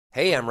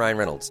Hey, I'm Ryan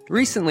Reynolds.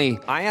 Recently,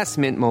 I asked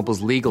Mint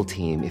Mobile's legal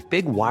team if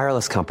big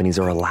wireless companies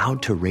are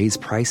allowed to raise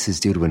prices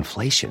due to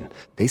inflation.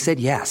 They said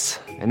yes.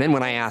 And then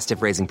when I asked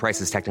if raising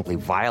prices technically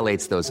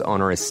violates those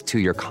onerous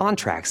two-year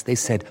contracts, they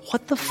said,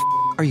 "What the f***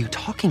 are you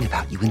talking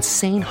about, you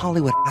insane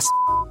Hollywood ass?"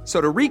 So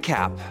to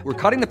recap, we're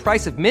cutting the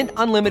price of Mint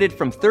Unlimited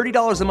from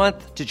 $30 a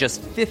month to just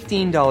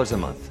 $15 a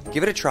month.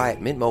 Give it a try at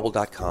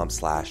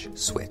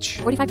mintmobile.com/switch.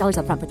 $45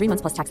 up front for 3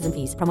 months plus taxes and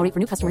fees. Promo rate for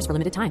new customers for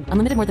limited time.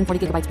 Unlimited more than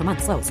 40 gigabytes per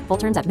month. Slows full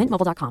terms at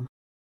mintmobile.com.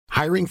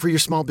 Hiring for your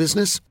small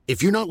business?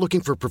 If you're not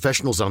looking for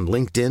professionals on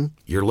LinkedIn,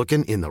 you're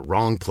looking in the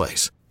wrong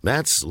place.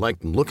 That's like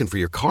looking for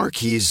your car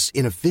keys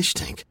in a fish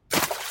tank.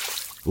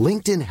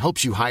 LinkedIn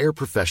helps you hire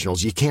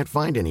professionals you can't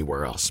find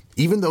anywhere else,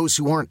 even those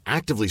who aren't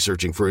actively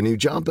searching for a new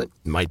job but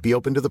might be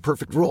open to the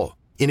perfect role.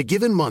 In a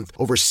given month,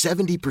 over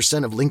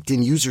 70% of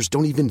LinkedIn users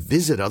don't even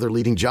visit other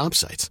leading job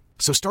sites.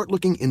 So start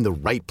looking in the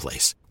right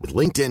place. With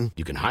LinkedIn,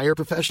 you can hire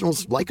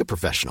professionals like a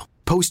professional.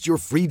 Post your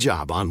free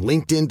job on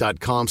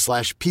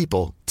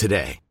linkedin.com/people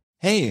today.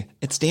 Hey,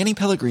 it's Danny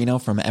Pellegrino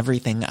from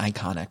Everything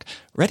Iconic.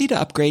 Ready to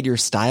upgrade your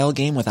style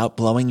game without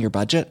blowing your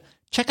budget?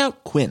 Check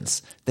out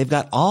Quince. They've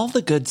got all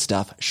the good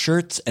stuff,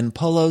 shirts and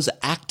polos,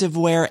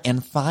 activewear,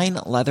 and fine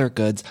leather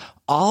goods,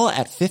 all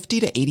at 50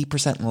 to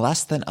 80%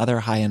 less than other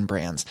high-end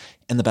brands.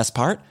 And the best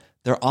part?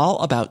 They're all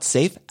about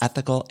safe,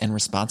 ethical, and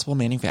responsible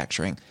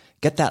manufacturing.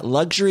 Get that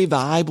luxury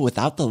vibe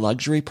without the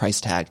luxury price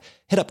tag.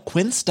 Hit up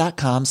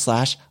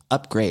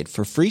quince.com/upgrade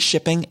for free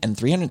shipping and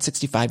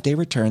 365-day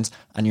returns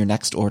on your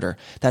next order.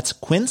 That's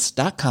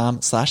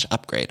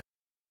quince.com/upgrade.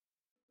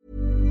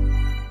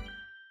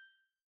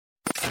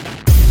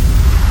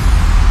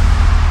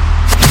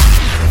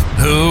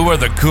 Who are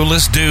the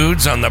coolest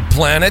dudes on the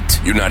planet?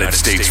 United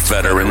States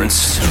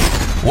veterans.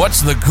 What's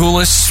the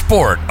coolest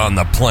sport on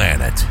the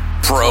planet?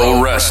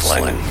 Pro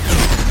wrestling.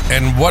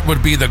 And what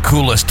would be the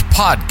coolest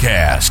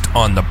podcast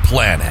on the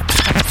planet?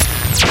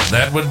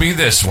 That would be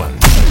this one.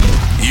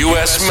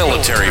 U.S.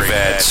 military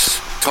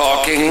vets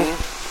talking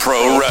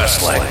pro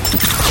wrestling.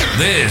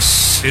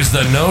 This is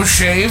the No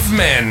Shave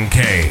Man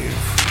Cave.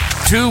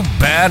 Two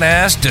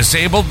badass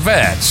disabled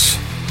vets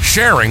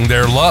sharing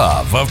their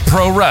love of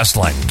pro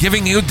wrestling,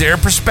 giving you their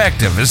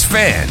perspective as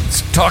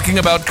fans, talking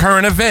about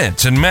current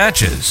events and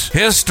matches,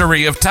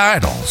 history of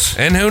titles,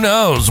 and who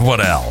knows what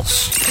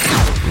else.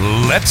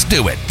 Let's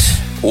do it.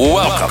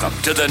 Welcome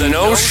to the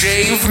No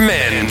Shave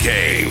Men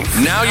Cave.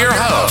 Now your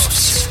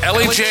hosts,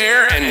 Ellie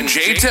Jair and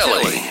Jay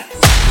Tilley.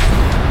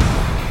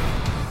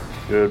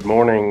 Good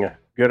morning,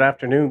 good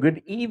afternoon,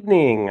 good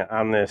evening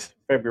on this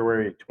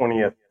February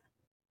 20th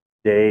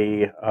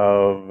day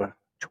of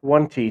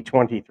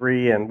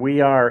 2023, and we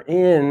are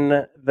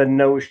in the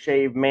No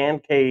Shave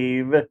Man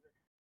Cave.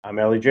 I'm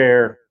Ellie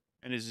Jair.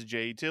 And this is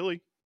Jay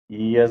Tilley.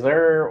 Yes,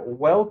 sir.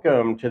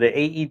 Welcome to the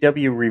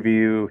AEW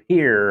review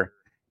here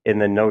in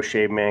the No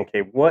Shave Man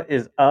Cave. What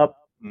is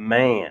up,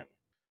 man?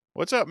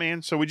 What's up,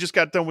 man? So we just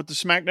got done with the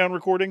SmackDown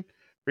recording.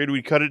 Figured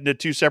we'd cut it into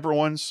two separate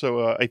ones.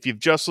 So if you've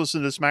just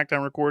listened to the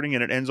SmackDown recording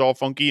and it ends all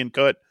funky and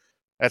cut,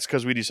 that's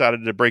because we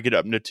decided to break it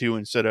up into two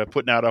instead of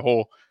putting out a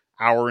whole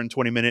hour and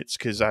 20 minutes,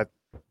 because I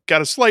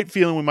got a slight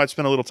feeling we might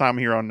spend a little time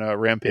here on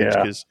Rampage,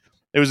 because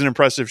it was an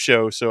impressive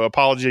show. So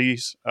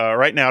apologies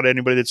right now to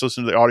anybody that's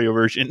listening to the audio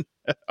version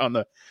on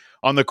the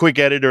quick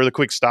edit or the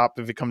quick stop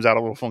if it comes out a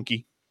little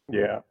funky.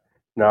 Yeah.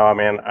 No,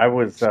 man, I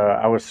was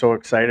so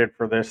excited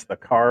for this. The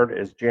card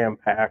is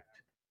jam-packed,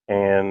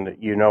 and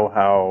you know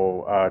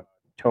how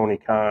Tony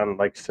Khan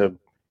likes to,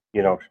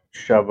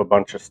 shove a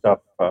bunch of stuff,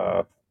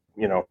 10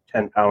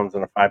 pounds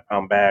in a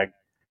 5-pound bag.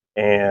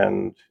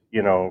 And,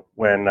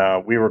 when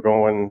we were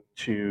going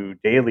to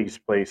Daly's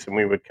place and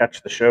we would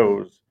catch the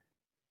shows,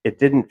 it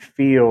didn't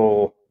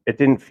feel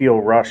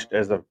rushed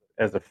as a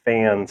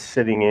fan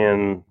sitting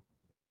in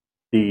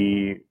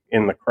the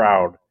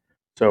crowd.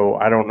 So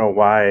I don't know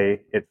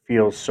why it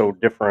feels so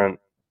different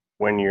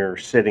when you're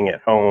sitting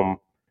at home.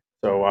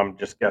 So I'm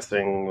just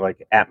guessing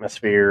like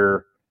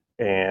atmosphere,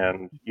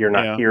 and you're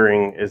not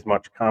hearing as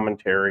much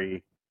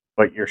commentary,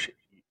 but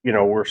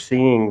we're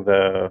seeing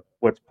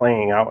what's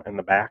playing out in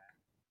the back.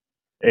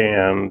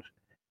 And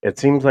it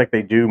seems like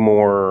they do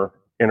more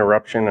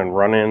interruption and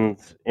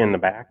run-ins in the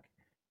back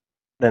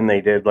than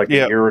they did a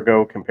year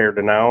ago compared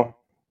to now.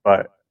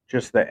 But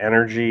just the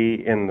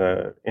energy in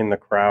the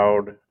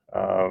crowd,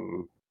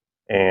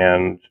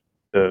 and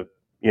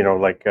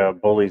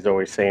Bully's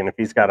always saying, if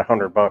he's got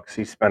 $100,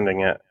 he's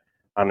spending it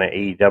on an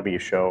AEW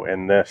show,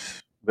 and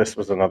this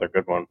was another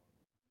good one.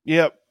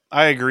 Yep,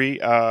 I agree.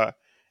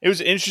 It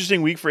was an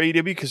interesting week for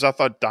AEW because I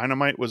thought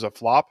Dynamite was a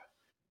flop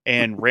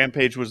and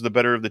Rampage was the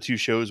better of the two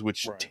shows,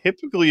 which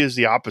typically is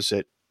the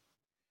opposite.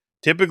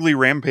 Typically,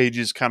 Rampage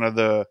is kind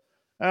of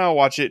I'll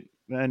watch it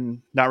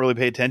and not really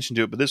pay attention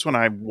to it. But this one,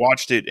 I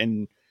watched it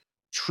and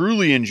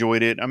truly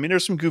enjoyed it. I mean,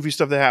 there's some goofy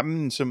stuff that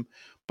happened,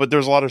 but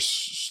there's a lot of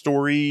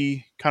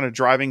story kind of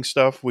driving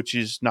stuff, which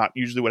is not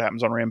usually what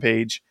happens on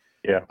Rampage.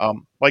 Yeah.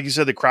 Like you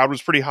said, the crowd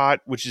was pretty hot,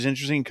 which is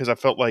interesting because I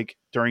felt like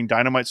during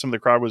Dynamite, some of the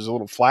crowd was a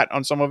little flat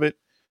on some of it.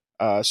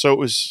 So it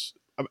was,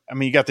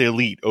 you got the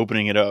Elite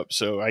opening it up.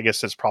 So I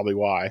guess that's probably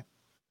why.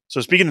 So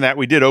speaking of that,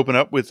 we did open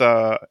up with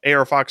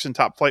AR Fox and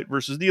Top Flight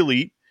versus the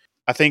Elite.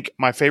 I think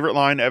my favorite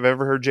line I've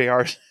ever heard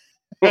JR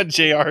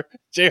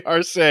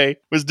say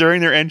was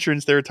during their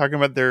entrance. They were talking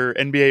about their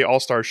NBA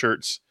All-Star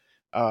shirts.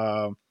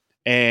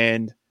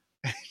 And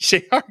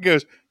JR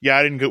goes, "Yeah,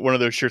 I didn't get one of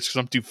those shirts because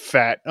I'm too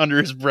fat,"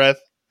 under his breath.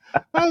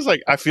 I was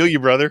like, "I feel you,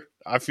 brother.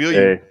 I feel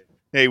you."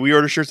 Hey, we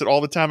order shirts all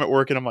the time at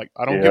work, and I'm like,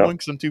 "I don't get one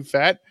because I'm too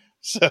fat."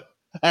 So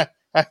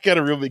I got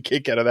a real big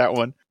kick out of that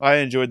one. I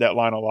enjoyed that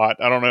line a lot.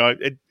 I don't know.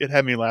 It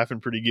had me laughing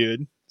pretty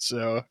good.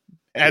 So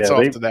hats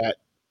off to that.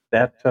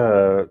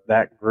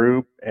 That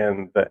group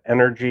and the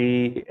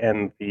energy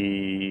and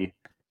they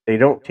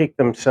don't take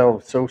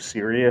themselves so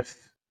serious.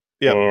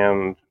 Yep.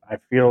 And I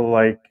feel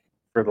like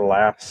for the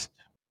last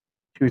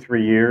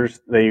 2-3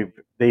 years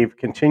they've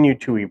continued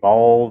to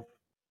evolve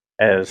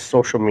as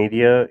social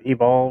media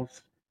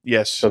evolves.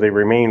 Yes. So they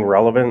remain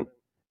relevant,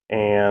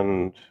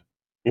 and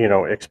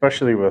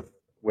especially with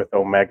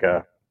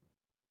Omega,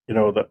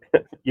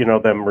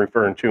 them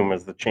referring to him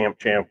as the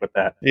champ with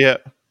that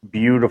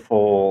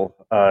beautiful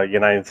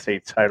United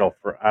States title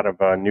out of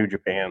New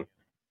Japan,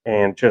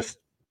 and just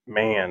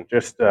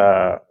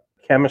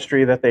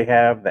chemistry that they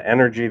have, the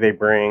energy they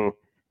bring,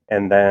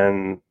 and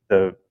then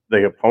the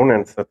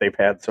opponents that they've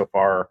had so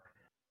far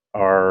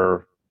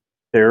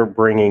they're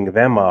bringing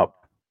them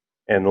up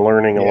and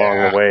learning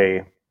along the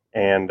way,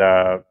 and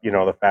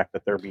the fact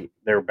that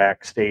they're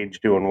backstage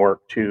doing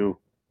work too.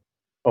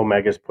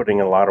 Omega's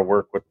putting a lot of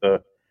work with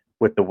the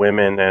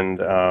women, and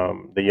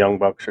the Young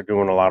Bucks are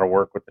doing a lot of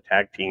work with the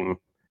tag team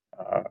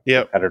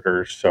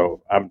competitors.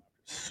 So I'm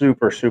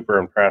super, super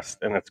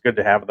impressed, and it's good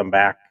to have them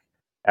back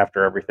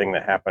after everything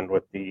that happened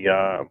with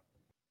the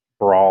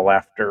brawl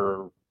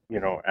after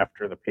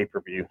the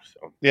pay-per-view.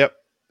 So yeah,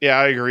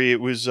 I agree. It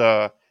was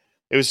sad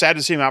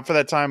to see them out for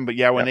that time, but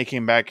when they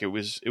came back, it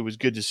was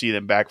good to see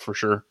them back for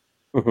sure.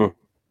 Mm-hmm.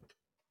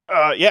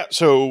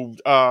 So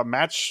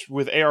match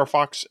with AR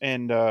Fox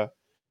and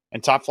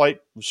Top Flight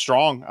was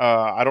strong.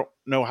 I don't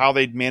know how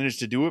they'd managed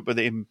to do it, but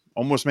they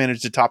almost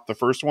managed to top the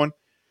first one.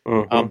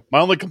 Mm-hmm. My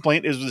only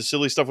complaint is the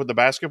silly stuff with the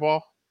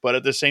basketball, but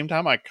at the same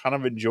time, I kind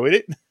of enjoyed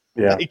it.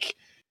 Yeah.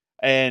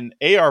 And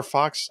AR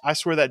Fox, I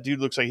swear that dude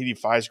looks like he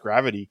defies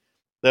gravity.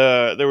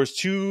 There was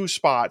two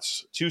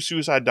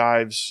suicide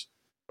dives,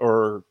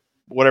 or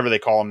whatever they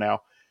call them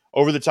now,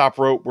 over the top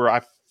rope where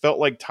I felt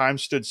like time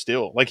stood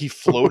still. Like he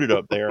floated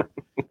up there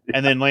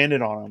and then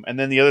landed on him. And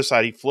then the other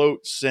side, he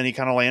floats and he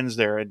kind of lands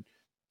there. And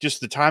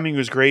just the timing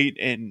was great.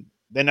 And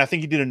then I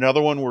think he did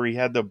another one where he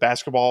had the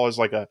basketball as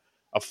like a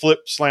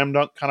flip slam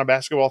dunk kind of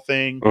basketball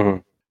thing.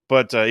 Mm-hmm.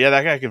 But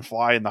that guy can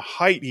fly. And the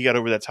height he got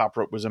over that top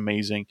rope was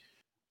amazing.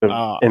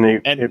 Whereas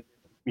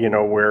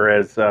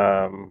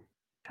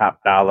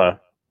Top Dollar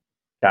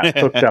got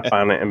hooked up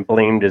on it and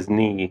blamed his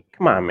knee.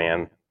 Come on,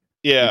 man.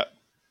 Yeah.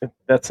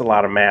 That's a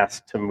lot of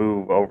mass to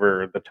move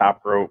over the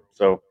top rope.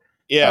 So,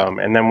 yeah.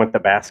 And then with the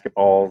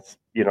basketballs,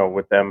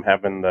 with them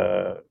having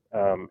the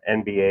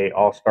NBA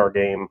All-Star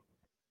game,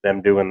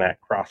 them doing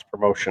that cross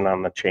promotion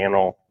on the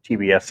channel,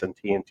 TBS and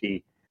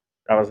TNT,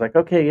 I was like,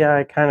 okay, yeah,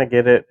 I kind of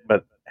get it.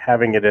 But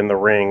having it in the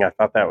ring, I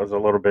thought that was a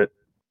little bit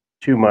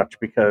too much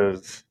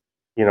because,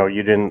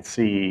 you didn't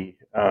see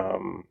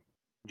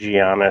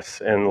Giannis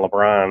and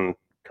LeBron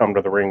come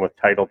to the ring with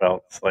title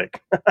belts.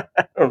 Like,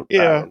 I don't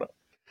know.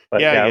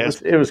 But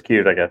it was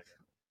cute, I guess.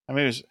 I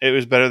mean, it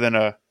was better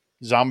than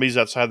zombies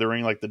outside the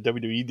ring like the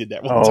WWE did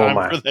that one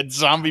time for that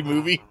zombie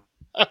movie.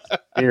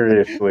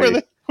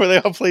 Seriously. where they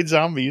all played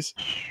zombies.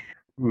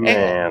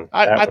 Man,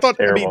 I thought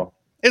terrible. I mean,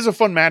 it was a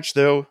fun match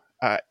though.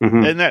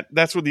 And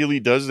that's what the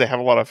Elite does. They have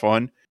a lot of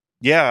fun.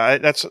 Yeah,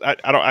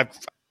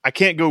 I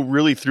can't go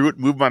really through it,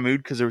 move my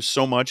mood, because there was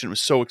so much and it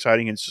was so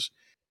exciting and just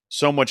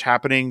so much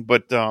happening.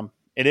 But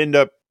it ended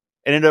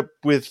up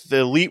with the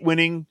Elite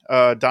winning.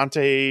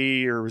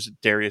 Dante, or was it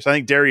Darius? I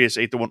think Darius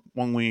ate the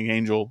one winging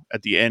angel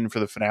at the end for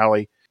the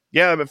finale.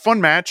 Yeah, but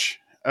fun match.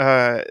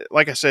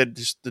 Like I said,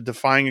 just the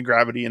defying of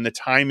gravity and the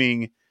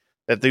timing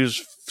that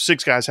those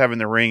 6 guys have in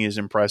the ring is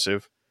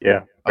impressive.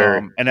 Yeah.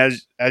 And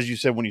as you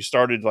said when you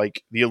started,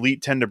 like the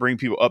Elite tend to bring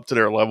people up to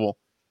their level,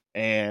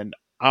 and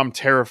I'm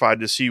terrified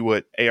to see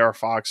what AR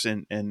Fox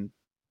and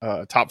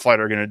Top Flight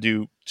are going to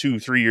do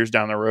 2-3 years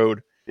down the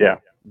road. Yeah.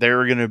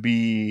 They're going to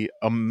be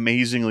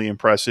amazingly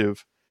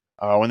impressive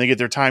when they get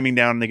their timing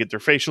down and they get their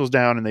facials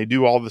down and they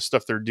do all the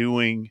stuff they're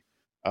doing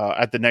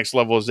at the next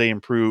level as they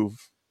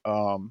improve.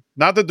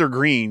 Not that they're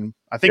green.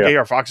 I think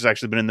AR Fox has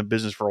actually been in the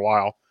business for a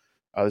while.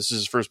 This is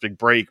his first big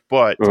break,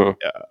 but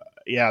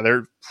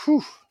they're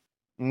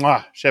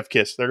chef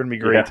kiss. They're going to be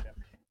great.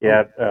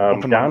 Yeah.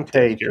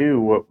 Dante too.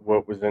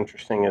 What was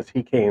interesting is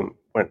he came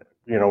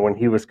when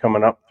he was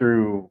coming up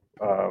through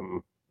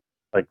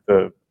like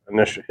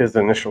his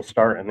initial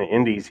start in the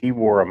Indies, he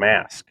wore a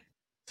mask.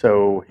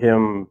 So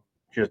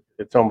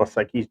it's almost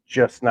like he's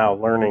just now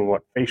learning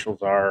what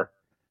facials are.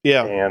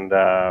 Yeah. And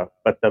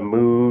but the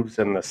moves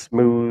and the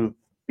smooth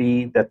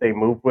speed that they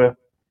move with,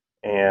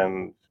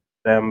 and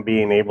them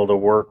being able to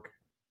work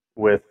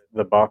with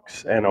the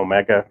Bucks and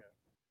Omega,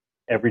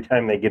 every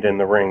time they get in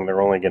the ring,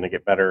 they're only going to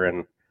get better.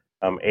 And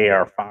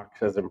AR Fox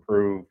has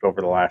improved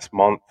over the last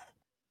month,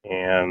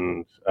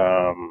 and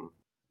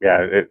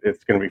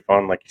it's going to be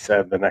fun, like you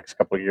said, the next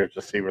couple of years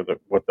to see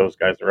what those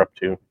guys are up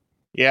to.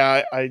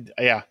 Yeah,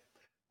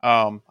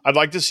 I'd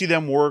like to see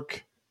them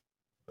work.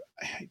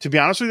 To be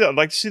honest with you, I'd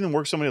like to see them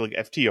work somebody like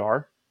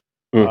FTR,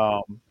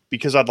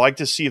 because I'd like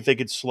to see if they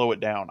could slow it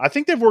down. I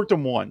think they've worked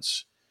them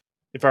once,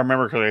 if I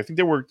remember correctly. I think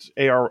they worked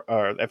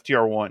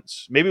FTR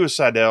once. Maybe it was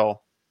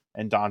Seidel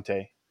and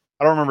Dante.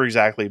 I don't remember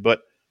exactly,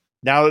 but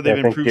now that they've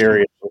I think improved,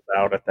 Darius was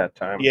out at that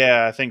time.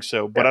 yeah, I think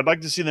so. But I'd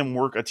like to see them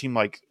work a team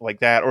like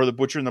that, or the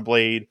Butcher and the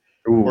Blade,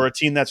 Ooh. or a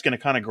team that's going to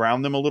kind of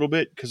ground them a little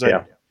bit, because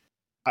Yeah.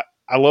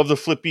 I love the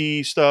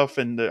flippy stuff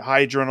and the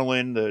high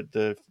adrenaline,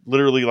 the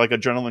literally like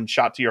adrenaline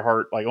shot to your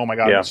heart. Like, oh my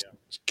God, Yeah.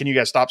 can you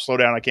guys stop, slow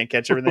down? I can't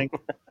catch everything.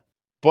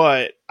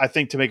 But I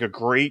think to make a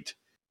great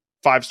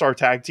 5-star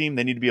tag team,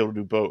 they need to be able to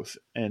do both.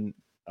 And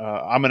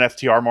I'm an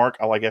FTR mark.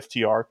 I like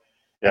FTR.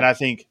 Yeah. And I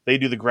think they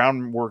do the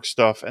groundwork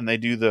stuff and they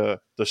do the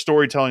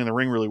storytelling in the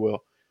ring really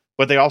well.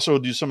 But they also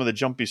do some of the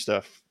jumpy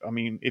stuff. I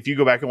mean, if you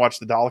go back and watch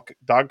the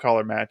dog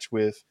collar match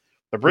with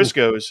the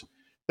Briscoes,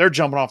 they're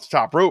jumping off the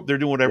top rope. They're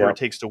doing whatever it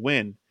takes to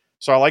win.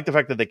 So I like the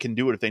fact that they can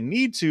do it if they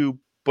need to,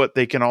 but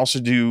they can also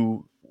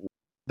do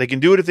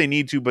it if they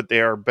need to, but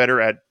they are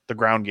better at the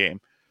ground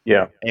game.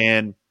 Yeah.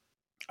 And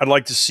I'd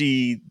like to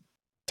see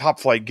Top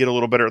Flight get a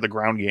little better at the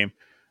ground game.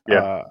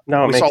 Yeah.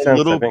 No, it makes sense.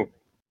 I think.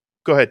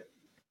 Go ahead.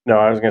 No,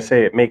 I was going to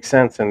say it makes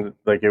sense, and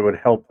like it would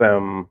help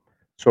them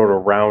sort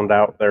of round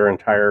out their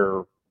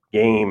entire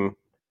game,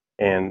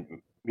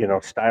 and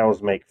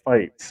styles make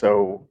fights.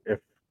 So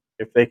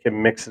if they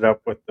can mix it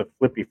up with the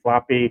flippy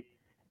floppy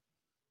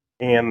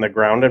and the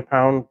ground and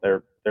pound,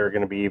 they're going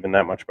to be even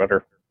that much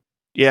better.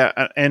 Yeah,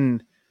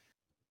 and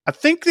I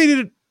think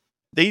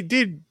they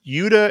did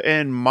Yuta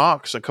and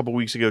Mox a couple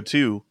weeks ago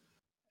too,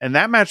 and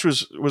that match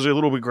was a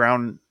little bit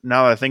ground.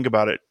 Now that I think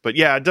about it, but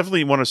yeah, I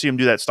definitely want to see them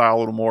do that style a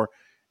little more.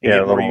 And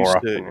get a little more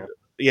often.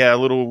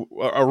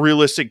 A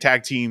realistic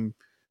tag team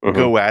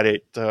go at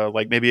it,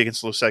 like maybe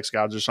against Los Sex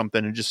Gods or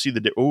something, and just see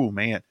oh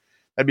man,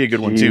 that'd be a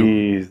good one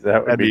too.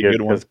 That'd be a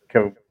good one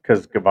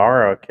because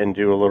Guevara can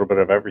do a little bit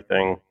of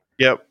everything.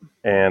 Yep.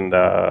 And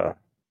I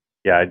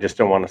just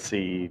don't want to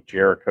see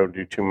Jericho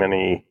do too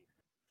many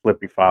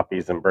flippy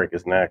floppies and break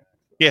his neck.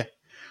 Yeah.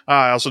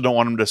 I also don't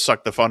want him to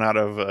suck the fun out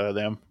of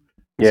them.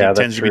 Yeah, he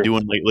tends to be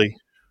doing lately.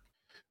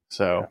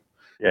 So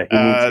yeah, he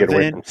needs to get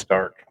away from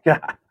Stark.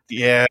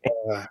 Yeah,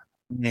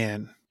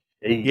 man,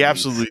 Jeez. He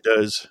absolutely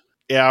does.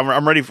 Yeah,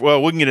 I'm ready.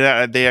 Well, we can get to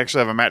that. They actually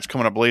have a match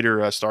coming up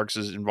later. Starks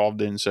is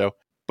involved in. So,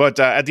 but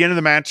at the end of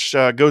the match,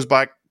 goes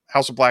Black,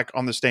 House of Black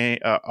on the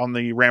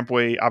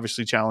rampway,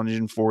 obviously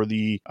challenging for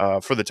the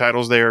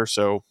titles there.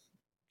 So,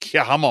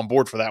 yeah, I'm on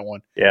board for that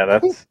one. Yeah,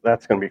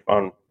 that's gonna be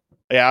fun.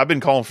 Yeah, I've been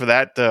calling for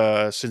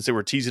that since they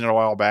were teasing it a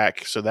while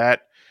back. So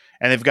that,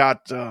 and they've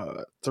got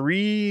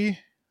 3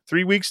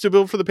 weeks to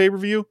build for the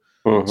pay-per-view,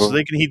 so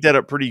they can heat that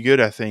up pretty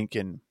good, I think.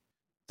 And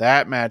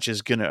that match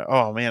is gonna.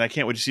 Oh man, I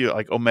can't wait to see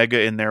like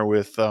Omega in there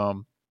with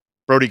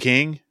Brody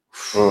King.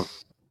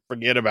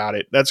 Forget about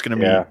it. That's gonna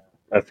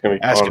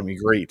be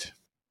great.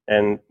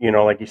 And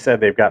like you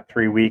said, they've got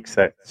 3 weeks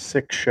at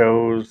 6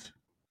 shows.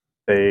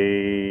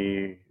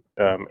 They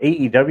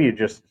AEW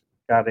just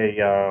got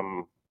a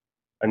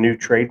new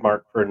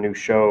trademark for a new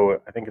show.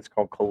 I think it's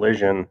called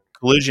Collision.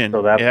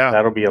 So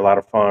that'll be a lot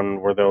of fun.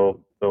 Where they'll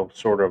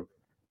sort of.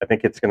 I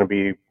think it's going to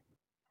be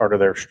part of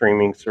their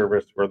streaming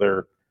service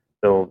where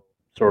they'll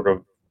sort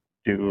of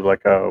do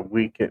like a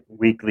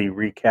weekly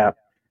recap.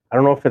 I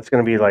don't know if it's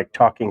going to be like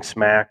Talking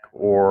Smack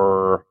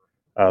or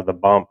The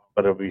Bump,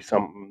 but it'll be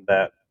something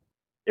that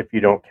if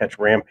you don't catch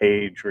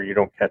Rampage or you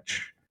don't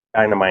catch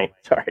Dynamite,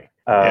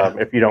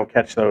 if you don't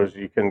catch those,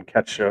 you can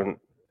catch a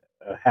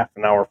half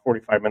an hour,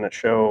 45-minute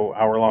show,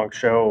 hour-long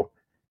show,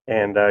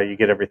 and you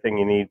get everything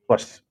you need,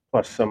 plus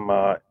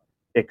some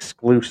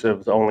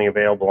exclusives only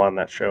available on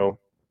that show.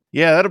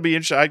 Yeah, that'll be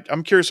interesting.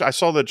 I'm curious. I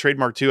saw the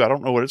trademark too. I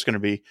don't know what it's going to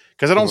be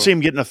because I don't see him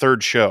getting a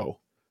third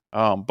show.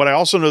 But I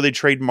also know they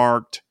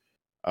trademarked.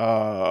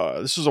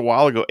 This was a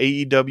while ago.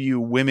 AEW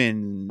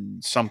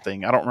Women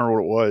something. I don't remember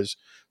what it was.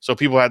 So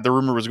people had the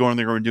rumor was going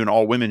they were going to do an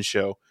all women's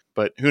show.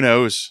 But who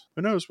knows?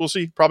 Who knows? We'll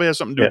see. Probably has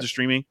something to do with the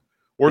streaming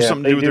or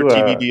something to do with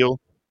their TV deal.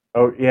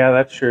 Oh yeah,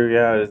 that's true.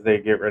 Yeah, as they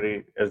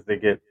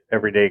get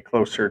every day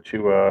closer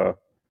to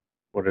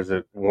what is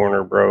it?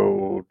 Warner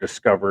Bros.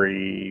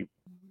 Discovery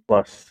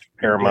Plus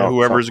Paramount.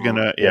 Whoever's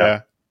gonna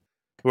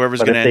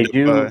whoever's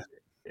gonna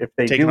if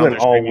they do an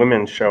all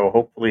women show,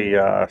 hopefully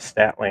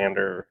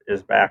Statlander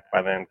is back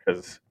by then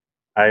because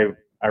I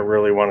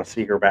really want to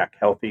see her back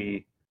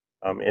healthy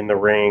in the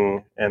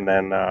ring, and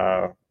then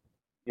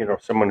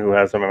someone who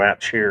has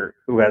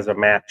a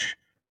match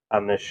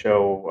on this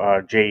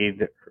show,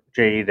 Jade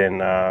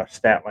and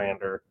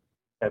Statlander.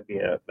 That'd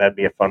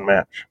be a fun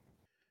match.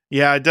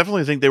 Yeah, I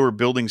definitely think they were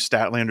building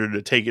Statlander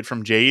to take it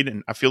from Jade,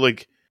 and I feel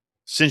like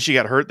since she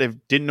got hurt, they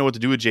didn't know what to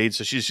do with Jade,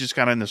 so she's just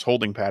kind of in this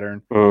holding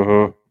pattern.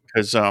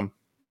 Because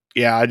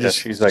Yeah,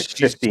 she's like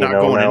she's 50 and not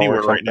 0 going now or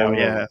anywhere right now. something.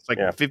 Yeah, And it's like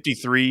yeah.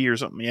 53 or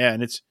something. Yeah,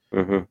 and it's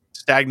Hmm.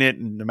 stagnant,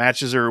 and the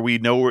matches we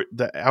know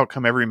the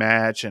outcome every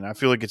match, and I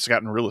feel like it's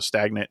gotten real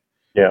stagnant.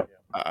 Yeah.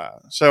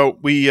 So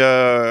we,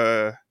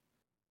 House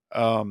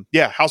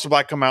of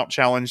Black come out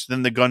challenged.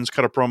 Then the Guns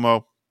cut a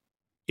promo.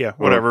 Yeah,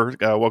 whatever.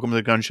 Welcome to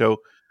the Gun Show.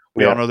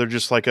 We all know they're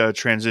just like a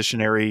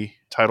transitionary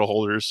title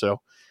holders,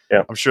 so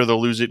yeah. I'm sure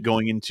they'll lose it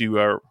going into.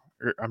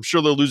 I'm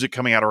sure they'll lose it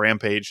coming out of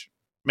Rampage.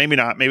 Maybe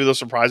not. Maybe they'll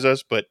surprise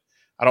us, but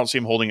I don't see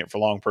them holding it for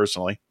long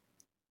personally.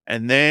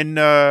 And then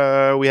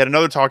we had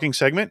another talking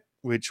segment,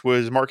 which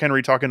was Mark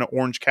Henry talking to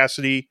Orange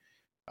Cassidy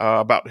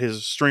about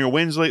his string of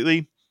wins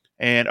lately.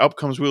 And up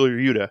comes Wheeler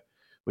Yuta,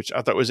 which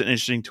I thought was an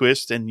interesting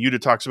twist. And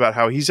Yuta talks about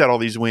how he's had all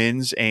these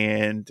wins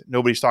and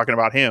nobody's talking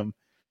about him.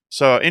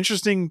 So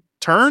interesting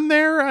turn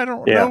there. I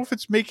don't know if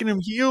it's making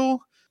him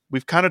heel.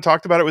 We've kind of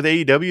talked about it with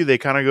AEW. They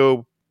kind of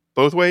go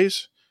both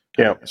ways.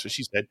 Yeah. That's what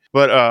she said.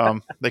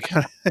 But they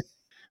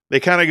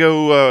kind of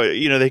go,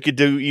 they could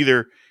do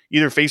either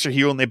face or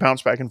heel, and they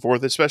bounce back and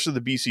forth, especially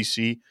the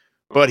BCC.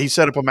 But he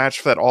set up a match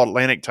for that All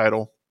Atlantic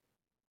title,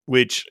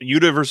 which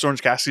Yuta versus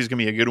Orange Cassidy is going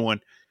to be a good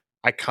one.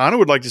 I kind of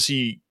would like to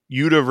see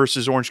Yuta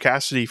versus Orange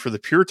Cassidy for the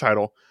Pure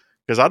title,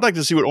 because I'd like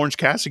to see what Orange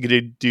Cassidy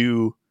could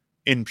do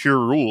in Pure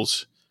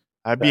Rules.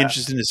 I'd be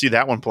interested to see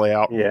that one play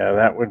out. Yeah,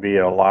 that would be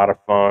a lot of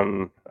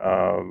fun,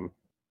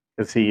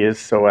 because he is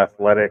so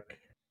athletic,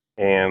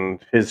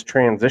 and his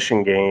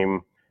transition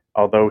game,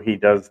 although he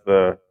does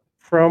the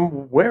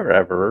from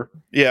wherever,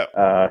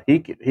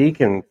 he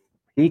can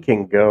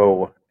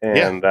go,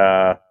 and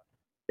that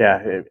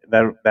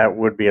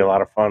would be a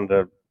lot of fun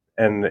to.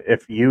 And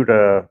if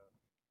Yuta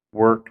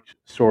worked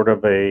sort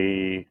of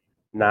a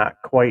not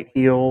quite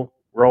heel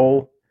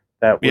role,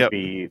 that'd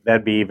be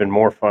even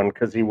more fun,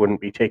 because he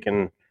wouldn't be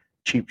taking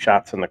cheap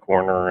shots in the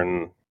corner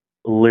and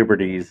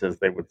liberties, as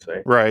they would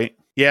say. Right.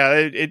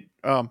 Yeah. This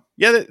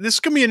is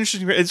gonna be an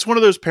interesting. It's one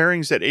of those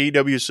pairings that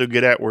AEW is so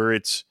good at, where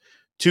it's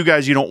two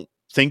guys you don't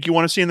think you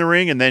want to see in the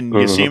ring, and then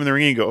you see him in the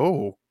ring and you go,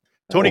 "Oh,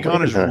 Tony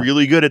Khan is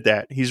really good at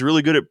that. He's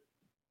really good at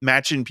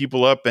matching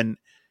people up and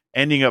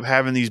ending up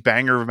having these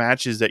banger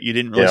matches that you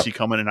didn't really see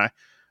coming." And I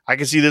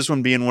can see this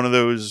one being one of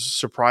those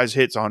surprise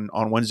hits on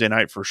Wednesday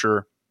night for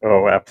sure.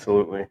 Oh,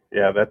 absolutely.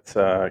 Yeah, that's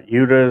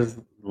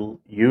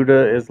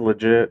Yuta is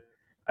legit.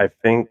 I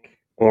think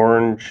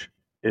Orange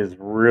is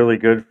really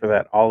good for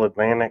that All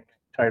Atlantic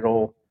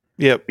title.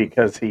 Yep.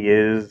 Because he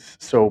is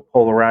so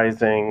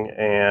polarizing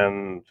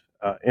and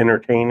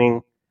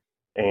entertaining,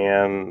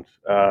 and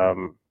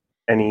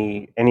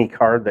any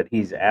card that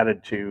he's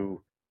added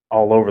to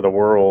all over the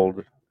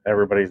world,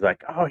 everybody's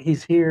like, "Oh,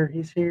 he's here,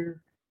 he's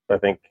here." So I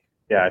think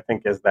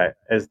as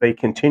they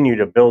continue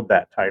to build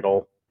that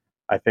title,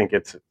 I think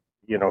it's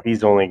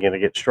he's only going to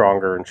get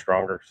stronger and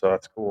stronger. So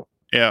that's cool.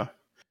 Yeah.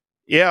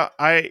 Yeah,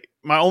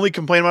 my only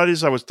complaint about it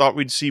is I thought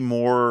we'd see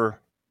more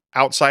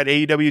outside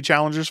AEW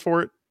challengers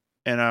for it,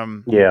 and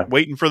I'm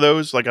waiting for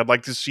those. Like, I'd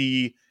like to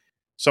see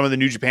some of the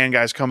New Japan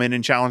guys come in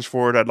and challenge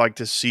for it. I'd like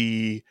to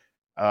see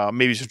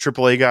maybe some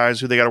AAA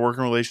guys who they got a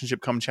working relationship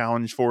come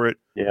challenge for it.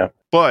 Yeah.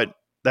 But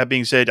that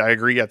being said, I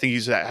agree. I think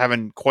he's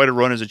having quite a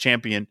run as a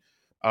champion,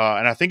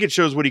 and I think it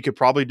shows what he could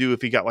probably do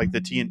if he got like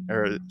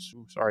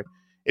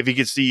if he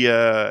gets the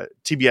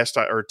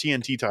TBS or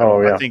TNT title.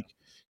 Oh, yeah. I think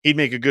he'd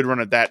make a good run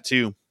at that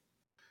too.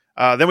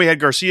 Then we had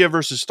Garcia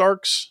versus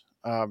Starks.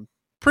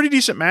 Pretty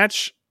decent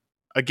match.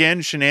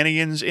 Again,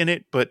 shenanigans in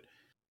it, but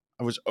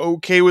I was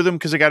okay with them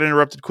because they got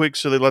interrupted quick,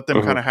 so they let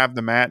them kind of have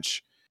the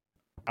match.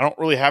 I don't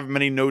really have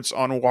many notes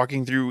on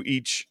walking through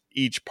each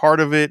part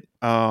of it.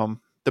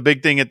 The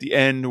big thing at the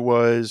end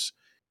was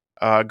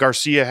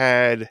Garcia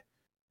had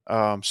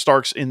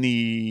Starks in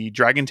the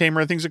Dragon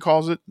Tamer, I think it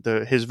calls it,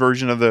 his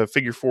version of the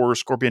Figure 4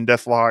 Scorpion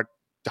Deathlock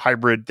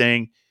hybrid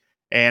thing.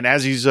 And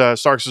as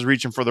Starks is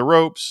reaching for the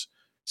ropes,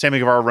 Sammy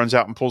Guevara runs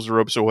out and pulls the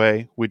ropes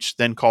away, which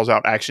then calls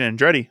out Action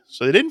Andretti.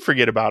 So they didn't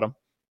forget about him.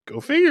 Go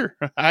figure.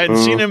 I hadn't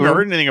seen him or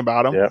heard anything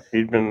about him. Yeah,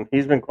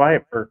 he's been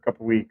quiet for a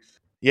couple weeks.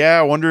 Yeah,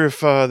 I wonder if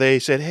they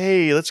said,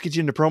 "Hey, let's get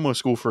you into promo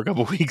school for a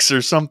couple weeks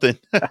or something."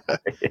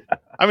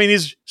 I mean,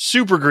 he's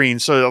super green,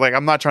 so like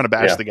I'm not trying to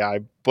bash the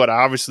guy, but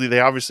they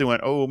obviously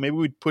went, "Oh, maybe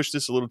we pushed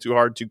this a little too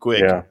hard, too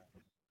quick." Yeah.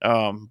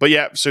 But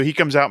yeah, so he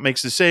comes out,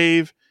 makes the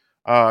save.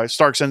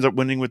 Starks ends up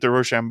winning with the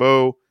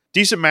Rochambeau.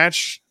 Decent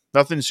match,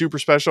 nothing super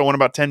special. Went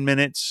about 10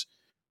 minutes.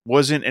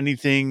 Wasn't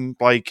anything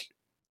like,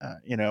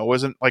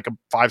 wasn't like a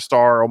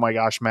 5-star, oh my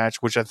gosh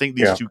match, which I think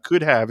these two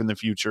could have in the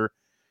future.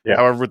 Yeah.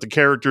 However, with the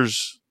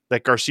characters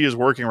that Garcia's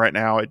working right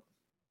now,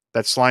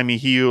 that slimy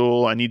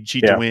heel, I need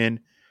cheat to win,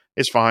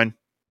 it's fine.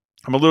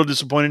 I'm a little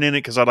disappointed in it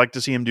because I'd like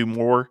to see him do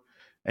more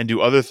and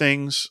do other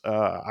things.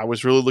 I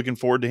was really looking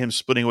forward to him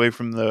splitting away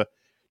from the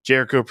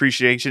Jericho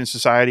Appreciation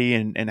Society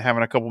and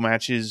having a couple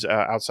matches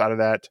outside of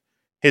that.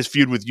 His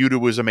feud with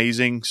Yuta was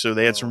amazing, so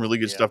they had some really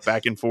good stuff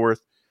back and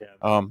forth.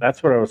 Yeah,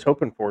 that's what I was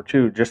hoping for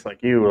too. Just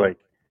like you, like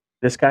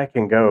this guy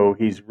can go.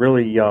 He's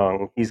really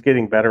young. He's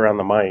getting better on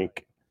the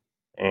mic,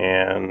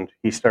 and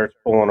he starts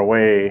pulling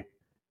away,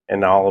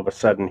 and all of a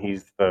sudden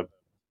he's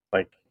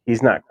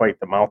he's not quite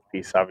the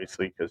mouthpiece,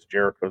 obviously, because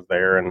Jericho's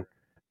there and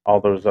all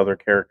those other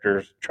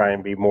characters try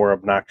and be more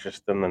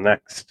obnoxious than the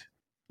next.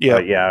 Yeah.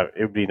 But yeah,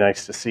 it would be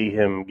nice to see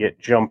him get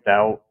jumped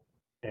out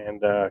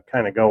and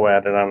kind of go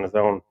at it on his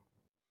own.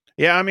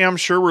 Yeah, I mean, I'm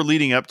sure we're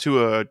leading up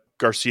to a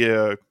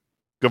Garcia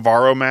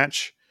Guevara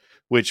match,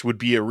 which would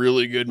be a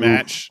really good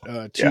match.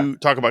 To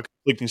talk about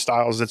conflicting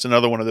styles, that's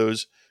another one of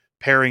those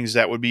pairings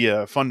that would be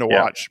fun to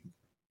watch.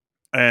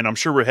 And I'm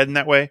sure we're heading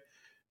that way.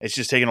 It's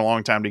just taking a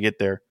long time to get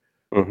there.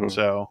 Mm-hmm.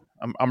 So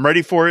I'm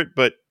ready for it,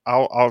 but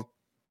I'll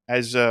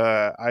as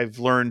I've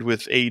learned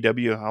with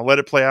AEW, I'll let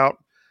it play out.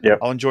 Yep.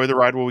 I'll enjoy the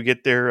ride when we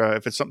get there.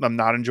 If it's something I'm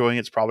not enjoying,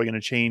 it's probably going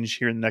to change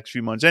here in the next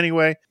few months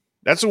anyway.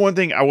 That's the one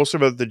thing I will say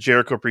about the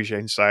Jericho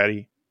Appreciation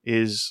Society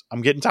is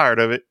I'm getting tired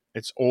of it.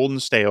 It's old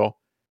and stale,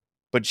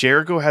 but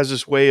Jericho has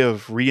this way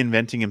of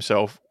reinventing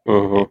himself.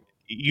 Mm-hmm.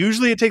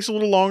 Usually it takes a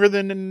little longer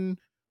than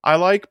I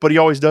like, but he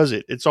always does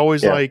it. It's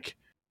always like,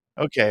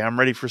 okay, I'm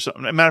ready for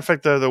something. Matter of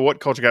fact, the What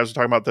Culture guys were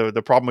talking about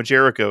the problem with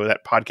Jericho,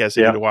 that podcast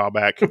they did a while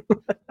back.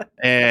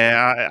 And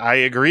I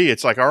agree.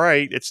 It's like, all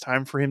right, it's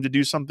time for him to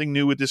do something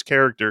new with this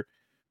character,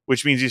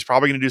 which means he's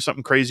probably going to do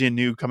something crazy and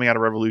new coming out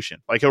of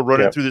Revolution. Like he'll run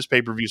it through this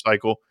pay-per-view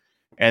cycle,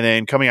 and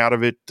then coming out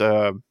of it,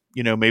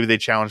 maybe they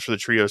challenge for the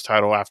trios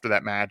title after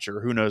that match, or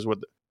who knows what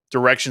the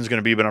direction's going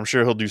to be, but I'm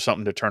sure he'll do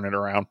something to turn it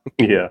around.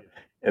 Yeah.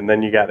 And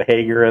then you got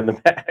Hager in the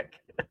back.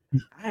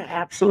 I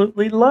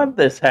absolutely love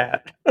this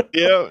hat.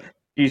 Yeah.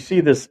 You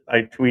see this?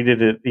 I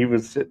tweeted it. He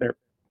was sitting there.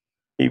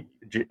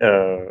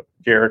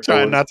 Jericho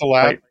trying not to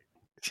laugh.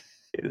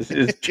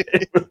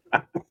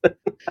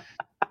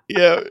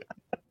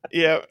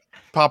 Yeah,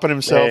 popping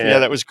himself. Man. Yeah,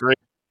 that was great.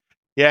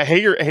 Yeah,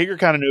 Hager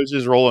kind of knows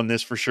his role in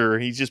this for sure.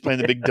 He's just playing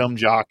the big dumb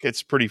jock.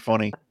 It's pretty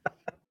funny.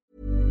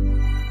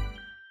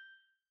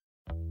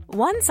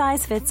 One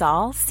size fits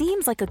all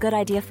seems like a good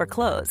idea for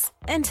clothes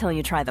until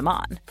you try them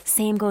on.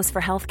 Same goes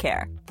for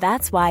healthcare.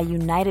 That's why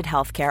United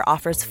Healthcare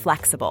offers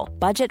flexible,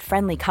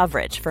 budget-friendly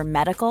coverage for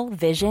medical,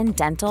 vision,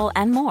 dental,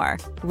 and more.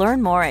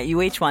 Learn more at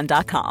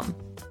uh1.com.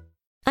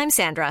 I'm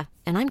Sandra,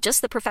 and I'm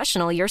just the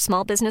professional your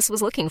small business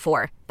was looking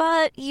for.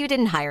 But you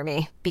didn't hire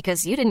me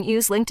because you didn't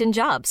use LinkedIn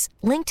Jobs.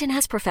 LinkedIn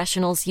has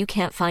professionals you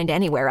can't find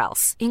anywhere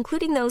else,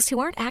 including those who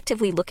aren't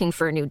actively looking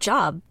for a new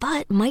job,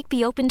 but might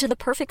be open to the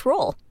perfect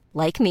role,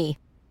 like me.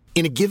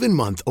 In a given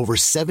month, over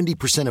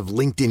 70% of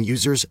LinkedIn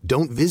users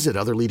don't visit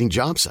other leading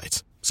job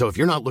sites. So if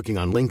you're not looking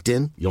on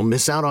LinkedIn, you'll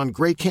miss out on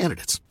great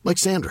candidates like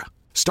Sandra.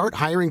 Start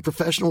hiring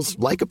professionals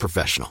like a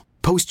professional.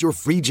 Post your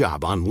free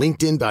job on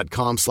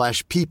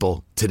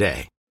linkedin.com/people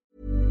today.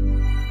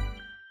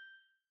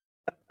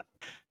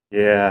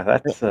 Yeah,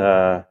 that's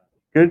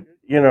good.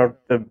 You know,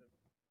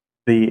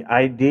 the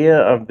idea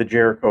of the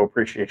Jericho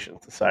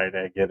Appreciation Society,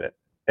 I get it.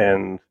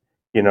 And,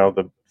 you know,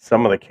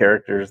 some of the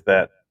characters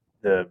that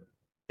the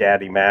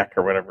Daddy Mac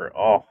or whatever,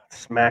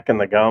 smacking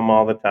the gum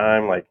all the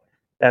time, like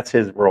that's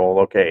his role.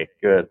 Okay,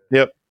 good.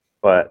 Yep.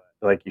 But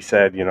like you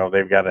said, you know,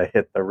 they've got to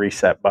hit the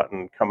reset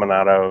button coming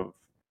out of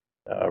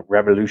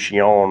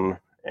Revolution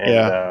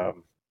and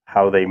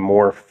how they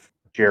morph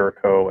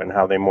Jericho and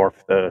how they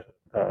morph the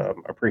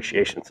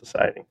Appreciation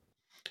Society.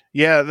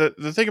 Yeah,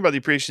 the thing about the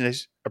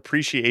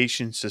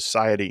Appreciation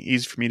Society,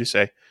 easy for me to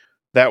say,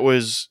 that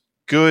was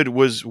good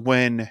was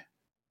when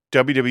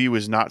WWE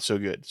was not so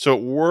good. So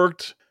it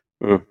worked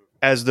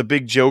as the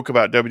big joke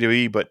about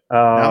WWE, but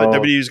now that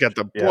WWE's got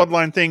the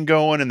Bloodline thing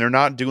going and they're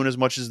not doing as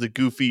much as the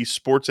goofy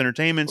sports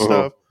entertainment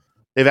stuff,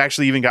 they've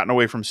actually even gotten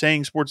away from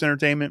saying sports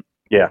entertainment.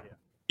 Yeah.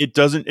 It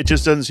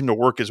just doesn't seem to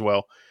work as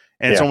well.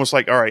 And it's almost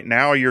like, all right,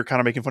 now you're kind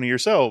of making fun of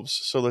yourselves.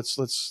 So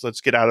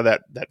let's get out of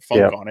that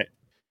funk on it.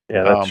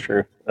 Yeah, that's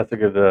true. That's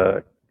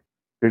a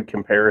good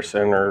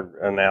comparison or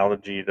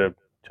analogy to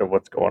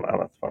what's going on.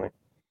 That's funny.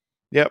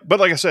 Yeah,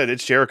 but like I said,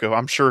 it's Jericho.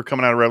 I'm sure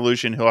coming out of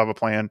Revolution, he'll have a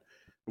plan.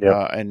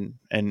 Yeah,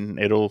 and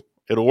it'll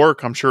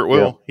work. I'm sure it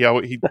will.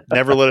 Yeah, he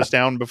never let us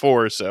down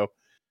before. So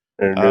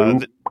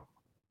then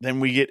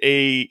we get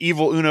a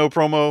Evil Uno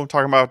promo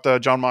talking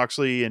about John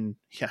Moxley and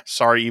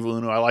sorry Evil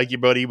Uno, I like you,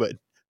 buddy, but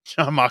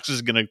John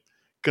Moxley's gonna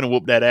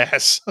whoop that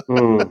ass.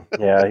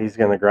 Yeah, he's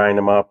gonna grind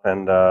him up,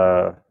 and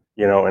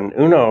and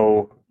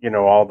Uno,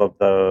 all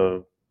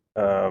the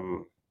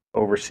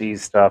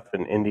overseas stuff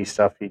and indie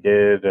stuff he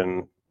did,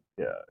 and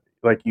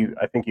I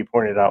think you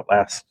pointed out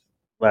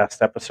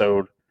last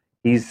episode.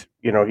 He's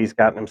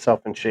gotten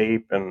himself in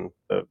shape, and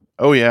him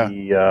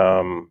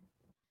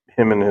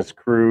and his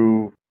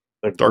crew,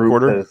 the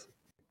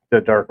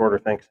Dark Order,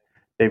 thanks.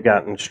 They've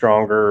gotten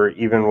stronger,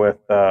 even with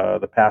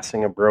the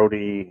passing of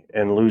Brody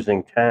and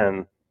losing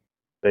 10.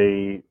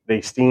 They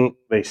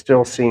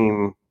still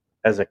seem,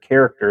 as a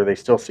character, they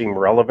still seem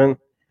relevant.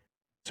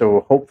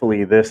 So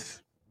hopefully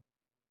this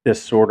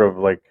sort of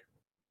like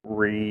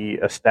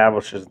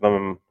re-establishes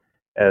them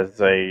as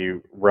a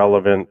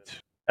relevant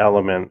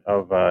element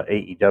of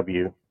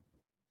AEW.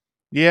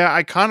 Yeah,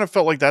 I kind of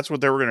felt like that's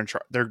what they were going to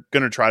try. They're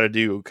going to try to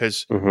do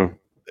because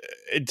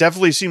it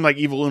definitely seemed like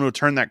Evil Uno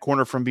turned that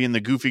corner from being the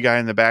goofy guy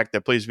in the back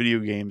that plays video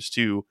games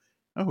to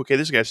oh, okay,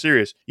 this guy's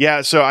serious.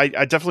 Yeah, so I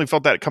definitely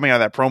felt that coming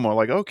out of that promo.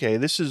 Like, okay,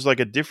 this is like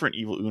a different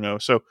Evil Uno.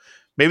 So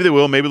maybe they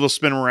will. Maybe they'll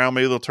spin him around.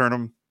 Maybe they'll turn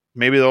him.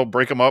 Maybe they'll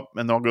break them up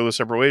and they'll go the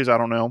separate ways. I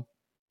don't know.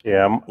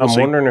 Yeah, We'll I'm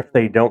see. wondering if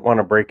they don't want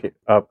to break it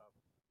up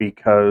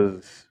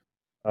because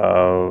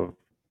of,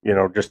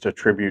 just a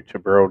tribute to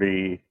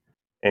Brody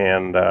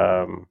and,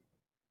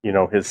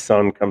 his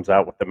son comes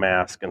out with the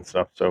mask and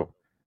stuff. So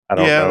I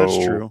don't Yeah, that's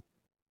know. true.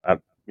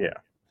 Yeah.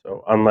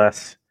 So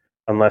unless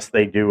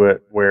they do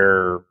it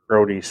where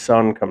Brody's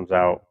son comes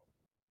out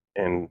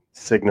and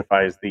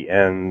signifies the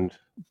end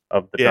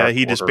of the Yeah, Dark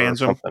he Order or disbands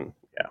them. something.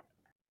 Yeah.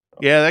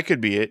 Yeah, that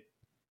could be it.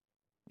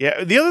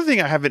 Yeah, the other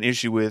thing I have an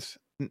issue with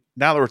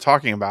now that we're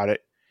talking about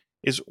it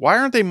is why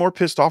aren't they more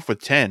pissed off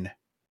with 10?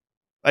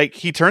 Like,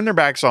 he turned their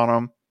backs on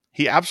him.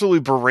 He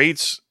absolutely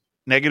berates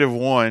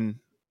 -1,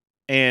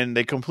 and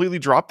they completely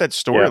dropped that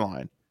Yeah.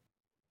 storyline.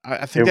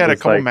 I think It they had a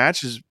was couple like,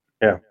 matches,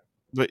 yeah,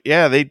 but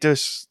yeah,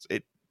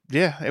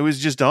 it was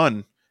just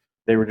done.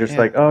 they were just Yeah.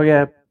 like, oh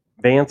yeah,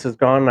 Vance is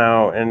gone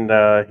now,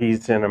 and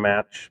he's in a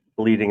match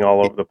bleeding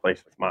all over the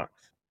place with Mox.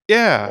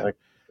 Yeah. Like,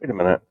 wait a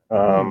minute.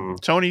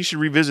 Tony, you should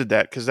revisit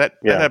that because that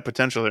Yeah. had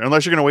potential there.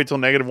 Unless you're going to wait till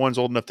 -1's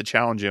old enough to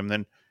challenge him,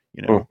 then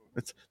Hmm.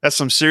 that's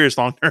some serious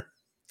long term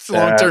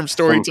That's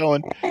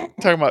storytelling.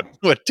 Talking about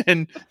what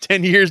 10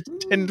 years,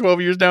 10, 12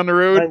 years down the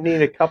road. I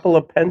need a couple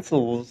of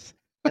pencils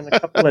and a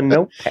couple of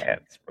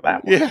notepads for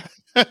that one.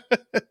 Yeah.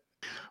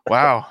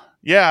 Wow.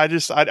 Yeah. I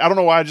don't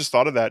know why I just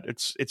thought of that.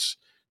 It's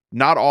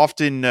not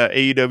often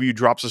AEW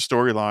drops a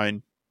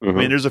storyline. I mean,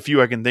 Mhm. there's a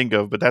few I can think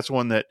of, but that's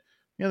one that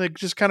they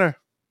just kind of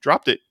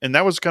dropped it, and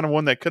that was kind of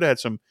one that could have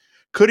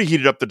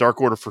heated up the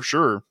Dark Order for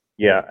sure.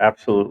 Yeah,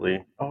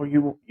 absolutely. Oh,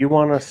 you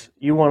want us?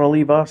 You want to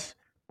leave us?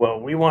 Well,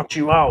 we want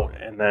you out,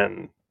 and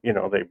then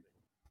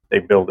they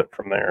build it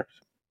from there.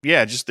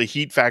 Yeah, just the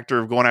heat factor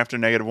of going after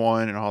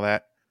 -1 and all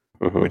that.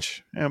 Mhm.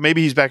 Which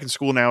maybe he's back in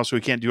school now, so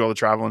he can't do all the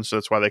traveling, so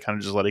that's why they kind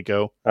of just let it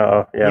go.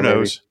 Yeah, Who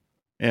knows?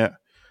 Maybe. Yeah.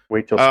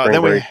 Wait till spring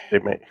Then break. They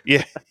may.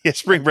 yeah,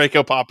 spring break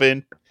he'll pop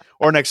in,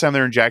 or next time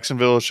they're in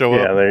Jacksonville, he'll show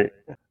Yeah,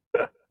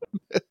 up.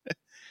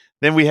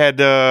 Then we had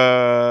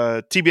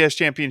TBS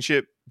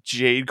Championship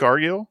Jade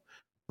Cargill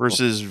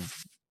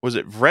versus was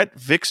it Vert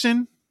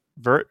Vixen?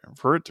 Vert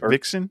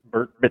Vixen?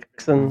 Vert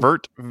Vixen.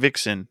 Vert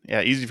Vixen.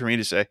 Yeah, easy for me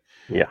to say.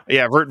 Yeah.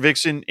 Yeah, Vert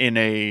Vixen in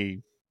a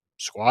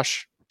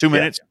squash, 2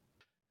 minutes.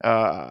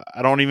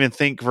 I don't even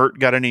think Vert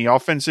got any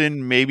offense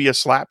in. Maybe a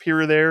slap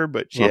here or there,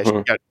 but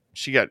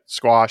she got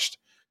squashed.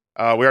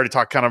 We already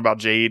talked kind of about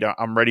Jade.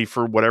 I'm ready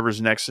for whatever's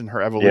next in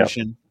her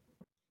evolution.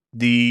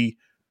 The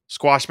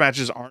squash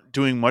matches aren't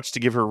doing much to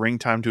give her ring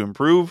time to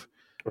improve.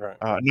 Right.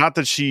 Not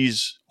that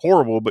she's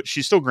horrible, but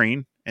she's still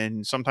green,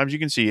 and sometimes you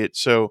can see it.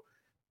 So,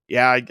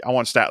 yeah, I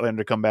want Statlander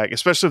to come back,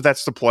 especially if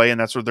that's the play and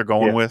that's what they're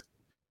going with.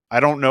 I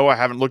don't know. I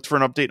haven't looked for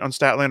an update on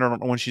Statlander. I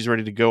don't know when she's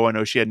ready to go. I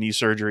know she had knee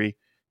surgery.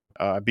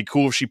 It'd be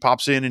cool if she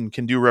pops in and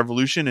can do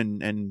Revolution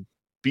and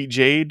beat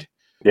Jade.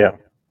 Yeah.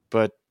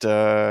 But,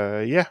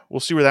 we'll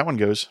see where that one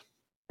goes.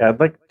 Yeah, I'd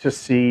like to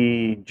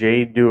see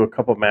Jade do a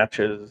couple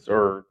matches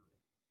or,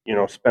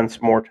 spend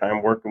some more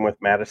time working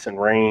with Madison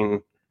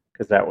Rain,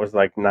 because that was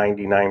like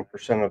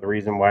 99% of the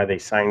reason why they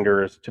signed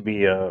her, is to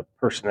be a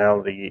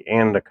personality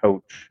and a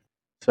coach.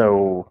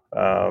 So,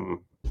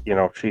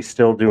 she's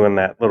still doing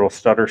that little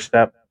stutter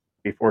step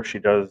before she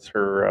does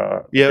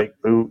her big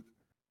boot.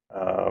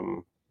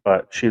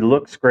 But she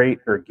looks great.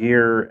 Her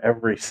gear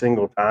every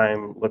single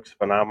time looks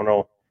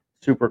phenomenal,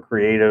 super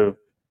creative,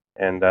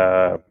 and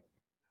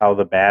how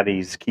the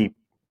baddies keep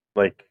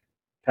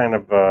kind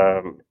of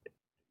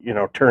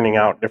turning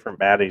out different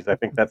baddies. I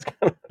think that's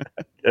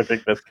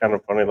kind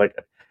of funny,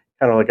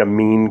 kind of like a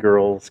Mean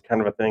Girls kind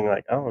of a thing.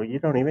 Like, oh, you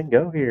don't even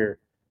go here.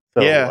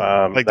 So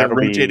like they're that'll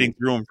rotating be,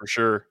 through them for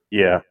sure.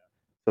 Yeah,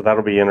 so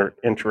that'll be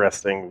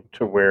interesting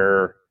to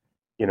where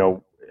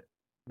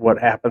what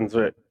happens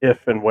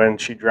if and when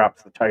she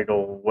drops the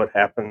title. What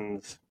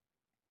happens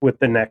with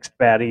the next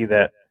baddie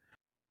that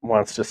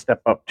wants to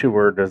step up to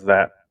her? Is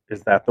that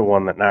the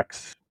one that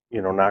knocks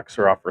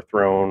her off her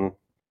throne?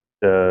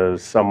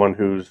 Does someone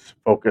who's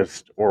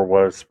focused or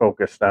was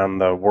focused on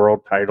the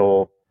world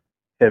title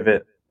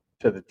pivot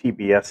to the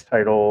TBS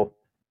title?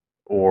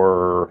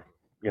 Or,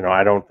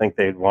 I don't think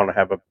they'd want to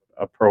have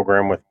a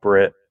program with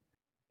Britt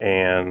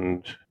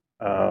and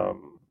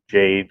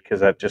Jade, because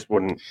that just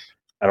wouldn't.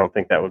 I don't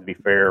think that would be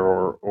fair.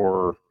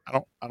 Or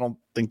I don't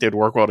think they'd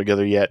work well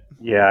together yet.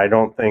 Yeah, I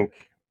don't think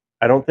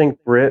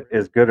Britt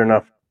is good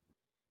enough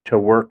to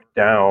work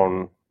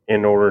down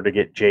in order to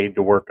get Jade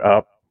to work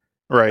up.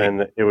 Right.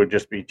 And it would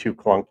just be too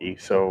clunky.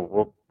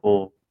 So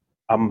we'll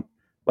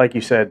like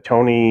you said,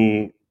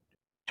 Tony's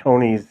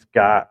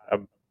got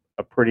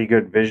a pretty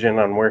good vision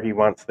on where he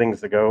wants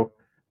things to go.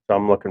 So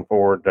I'm looking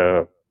forward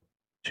to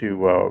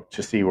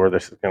see where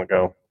this is going to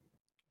go.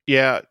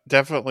 Yeah,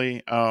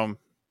 definitely.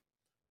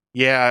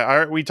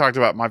 We talked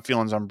about my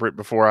feelings on Britt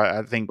before.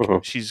 I think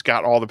she's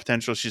got all the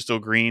potential. She's still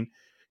green,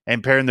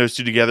 and pairing those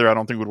two together, I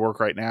don't think would work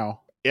right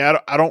now. Yeah,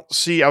 I don't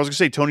see. I was gonna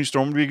say Tony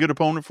Storm would be a good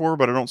opponent for her,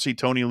 but I don't see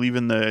Tony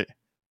leaving the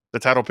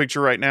title picture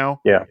right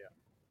now. Yeah.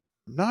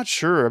 Not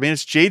sure. I mean,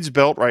 it's Jade's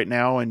belt right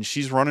now, and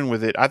she's running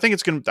with it. I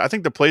think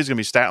the play is gonna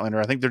be Statlander.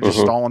 I think they're just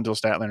stalling until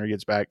Statlander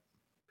gets back.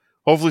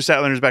 Hopefully,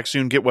 Statlander's back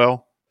soon. Get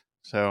well.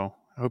 So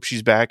I hope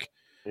she's back.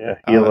 Yeah,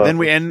 heal up. Then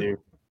we end. See.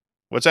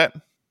 What's that?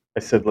 I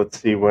said, let's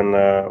see when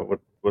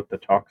what the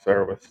talks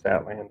are with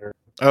Statlander.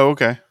 Oh,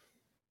 okay.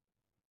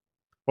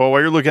 Well,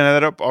 while you're looking at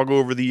that up, I'll go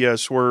over the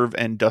Swerve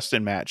and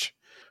Dustin match.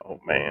 Oh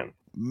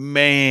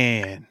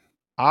man,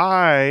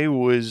 I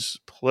was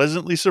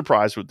pleasantly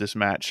surprised with this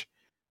match.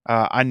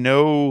 I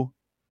know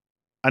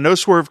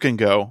Swerve can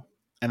go,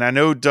 and I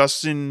know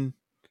Dustin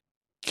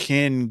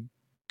can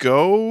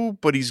go,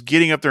 but he's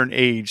getting up there in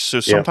age.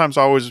 So sometimes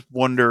I always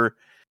wonder.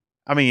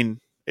 I mean,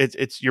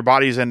 it's your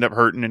bodies end up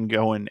hurting and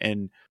going,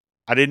 and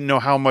I didn't know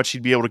how much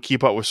he'd be able to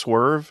keep up with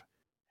Swerve.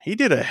 He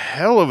did a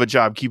hell of a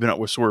job keeping up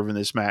with Swerve in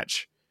this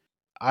match.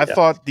 I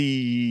thought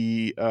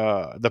the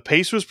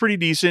pace was pretty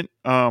decent.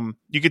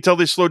 You could tell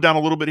they slowed down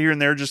a little bit here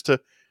and there just to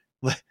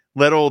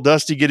let old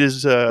Dusty get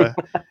his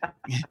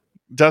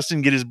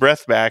Dustin get his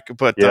breath back.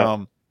 But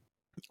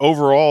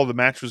overall, the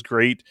match was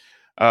great.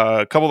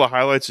 A couple of the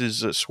highlights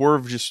is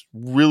Swerve just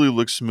really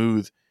looks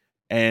smooth,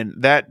 and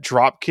that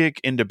drop kick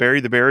into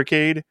Bury the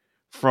Barricade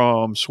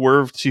from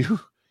Swerve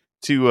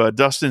to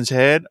Dustin's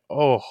head.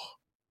 Oh,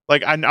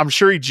 like I'm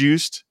sure he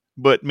juiced,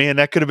 but man,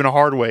 that could have been a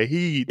hard way.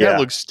 That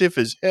looked stiff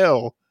as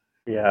hell.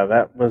 Yeah,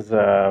 that was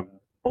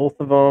both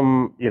of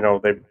them. You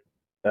know, they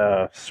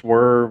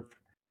Swerve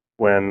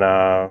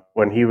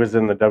when he was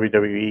in the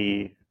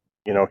WWE.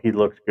 You know, he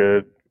looked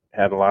good,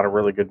 had a lot of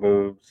really good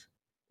moves.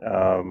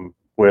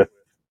 With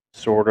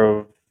sort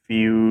of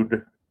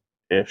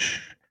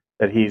feud-ish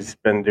that he's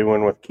been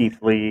doing with Keith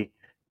Lee,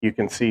 you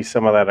can see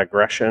some of that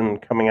aggression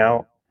coming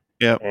out.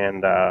 Yeah,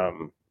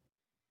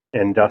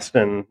 and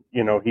Dustin,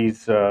 you know,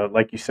 he's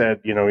like you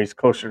said, you know, he's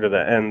closer to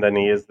the end than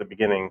he is the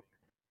beginning.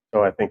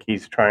 So I think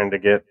he's trying to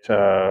get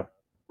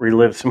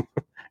relive some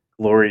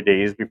glory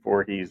days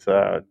before he's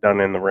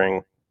done in the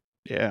ring.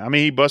 Yeah, I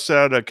mean, he busted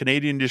out a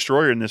Canadian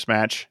Destroyer in this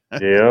match.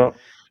 Yeah,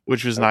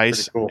 which was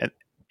nice. Cool.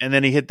 And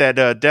then he hit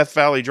that Death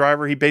Valley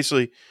driver. He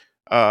basically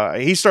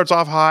he starts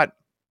off hot.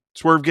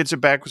 Swerve gets it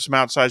back with some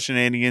outside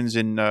shenanigans,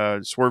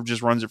 and Swerve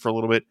just runs it for a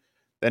little bit.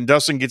 Then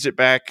Dustin gets it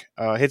back,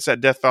 hits that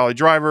Death Valley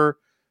driver,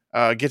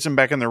 gets him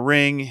back in the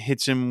ring,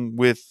 hits him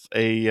with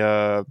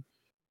a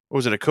what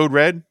was it, a Code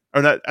Red?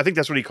 Or not, I think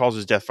that's what he calls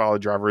his Death Valley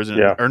driver, isn't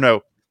it? Or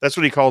no, that's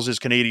what he calls his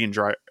Canadian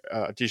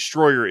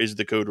Destroyer is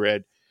the Code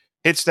Red.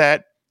 Hits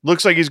that,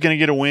 looks like he's going to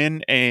get a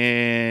win,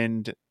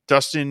 and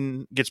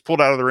Dustin gets pulled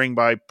out of the ring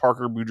by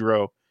Parker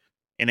Boudreaux.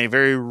 In a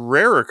very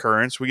rare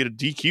occurrence, we get a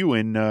DQ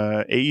in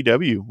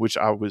AEW, which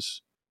I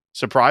was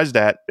surprised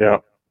at. Yeah.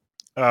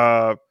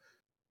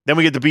 Then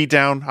we get the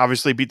beatdown.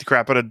 Obviously, beat the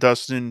crap out of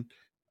Dustin.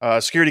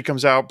 Security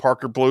comes out.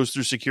 Parker blows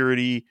through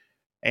security.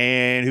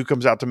 And who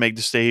comes out to make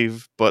the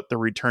save but the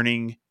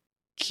returning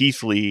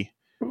Keith Lee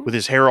with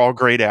his hair all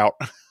grayed out.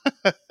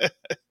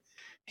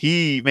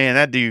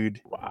 That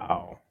dude.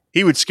 Wow.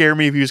 He would scare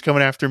me if he was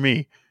coming after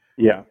me.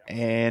 Yeah.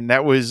 And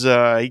that was,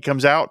 he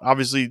comes out,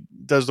 obviously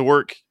does the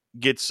work,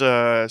 gets,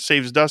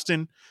 saves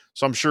Dustin.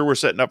 So I'm sure we're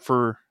setting up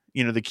for,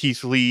 you know, the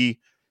Keith Lee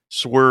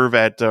Swerve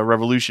at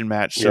Revolution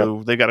match.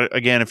 So they got,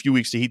 again, a few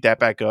weeks to heat that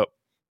back up.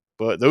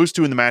 But those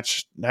two in the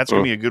match, that's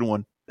going to be a good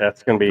one.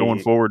 That's going to be going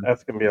forward.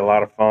 That's going to be a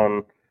lot of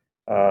fun.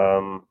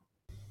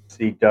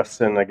 See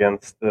Dustin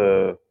against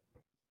the,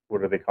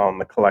 what do they call them,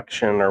 the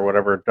collection or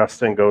whatever.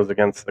 Dustin goes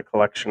against the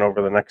collection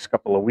over the next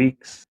couple of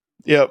weeks.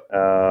 Yep.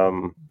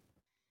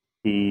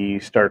 He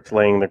starts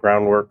laying the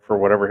groundwork for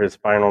whatever his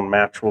final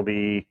match will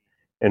be,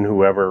 and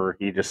whoever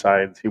he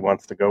decides he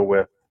wants to go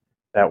with,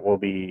 that will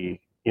be,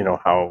 you know,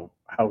 how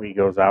he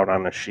goes out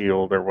on the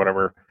Shield or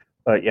whatever.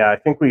 But yeah, I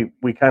think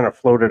we kind of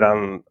floated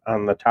on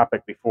the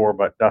topic before,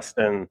 but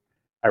Dustin,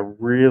 I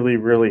really,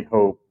 really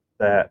hope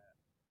that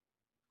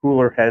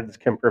cooler heads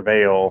can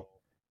prevail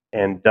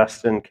and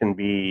Dustin can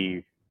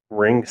be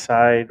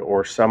ringside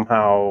or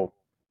somehow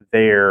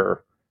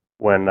there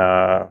when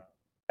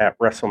at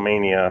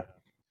WrestleMania.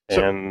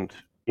 And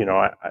you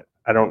know,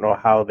 I don't know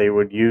how they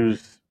would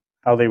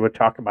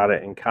talk about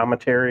it in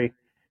commentary,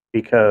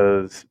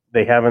 because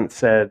they haven't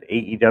said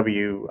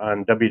AEW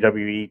on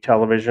WWE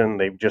television.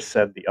 They've just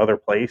said the other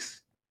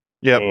place.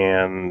 Yeah.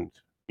 And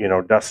you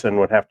know, Dustin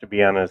would have to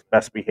be on his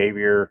best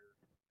behavior,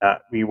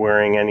 not be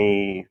wearing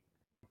any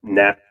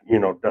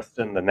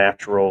Dustin the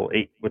Natural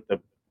with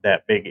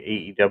that big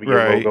AEW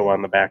logo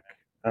on the back,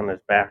 on his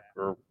back,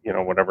 or you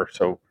know, whatever.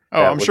 So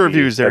I'm sure if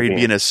he was there, he'd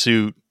be in a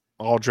suit,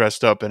 all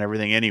dressed up and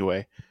everything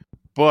anyway.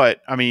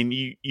 But I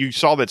mean, you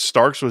saw that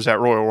Starks was at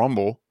Royal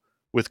Rumble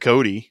with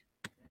Cody.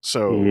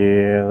 So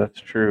yeah,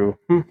 that's true.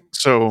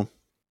 So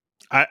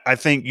I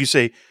think you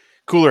say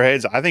cooler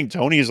heads. I think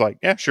Tony is like,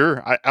 yeah,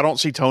 sure. I don't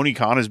see Tony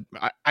Khan as,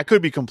 I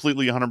could be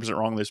completely 100%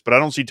 wrong on this, but I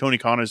don't see Tony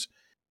Khan as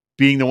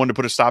being the one to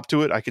put a stop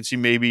to it. I could see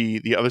maybe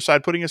the other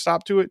side putting a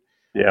stop to it.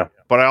 Yeah.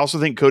 But I also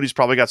think Cody's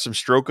probably got some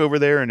stroke over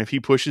there, and if he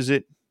pushes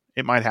it,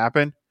 it might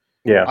happen.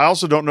 Yeah. I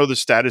also don't know the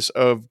status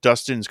of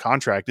Dustin's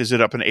contract. Is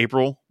it up in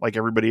April like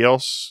everybody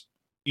else?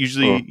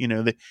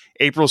 Usually,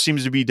 April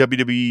seems to be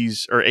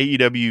WWE's or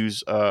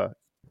AEW's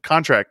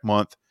contract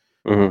month.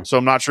 Mm-hmm. So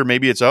I'm not sure.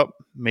 Maybe it's up.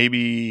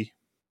 Maybe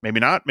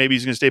not. Maybe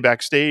he's going to stay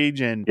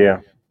backstage and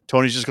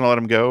Tony's just going to let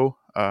him go.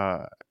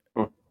 I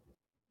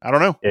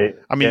don't know. Yeah,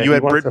 I mean, yeah, you he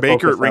had wants Britt to Baker at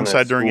focus on his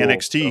ringside during school,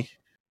 NXT. so.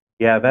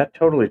 Yeah, that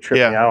totally tripped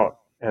me Yeah. out.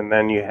 And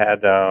then you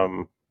had, I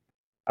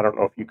don't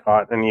know if you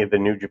caught any of the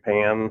New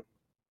Japan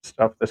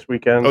stuff this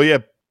weekend. Oh, yeah.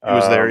 He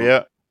was there,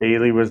 yeah.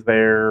 Bailey was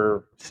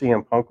there.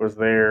 CM Punk was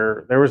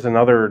there. There was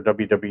another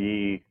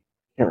WWE. I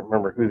can't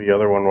remember who the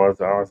other one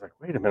was. I was like,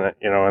 wait a minute,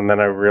 and then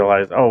I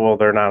realized, oh, well,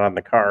 they're not on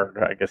the card.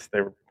 I guess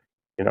they were,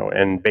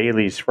 and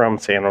Bailey's from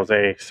San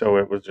Jose. So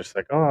it was just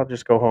like, oh, I'll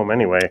just go home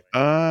anyway.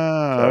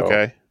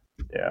 Okay.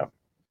 Yeah.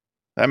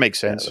 That makes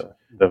sense.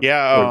 What do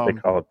they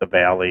call it? The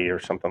Valley or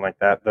something like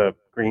that.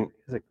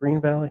 Is it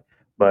Green Valley?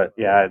 But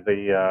yeah,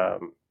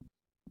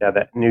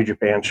 that New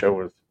Japan show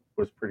was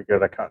pretty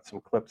good. I caught some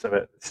clips of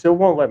it. It still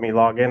won't let me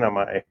log in on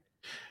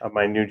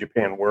my New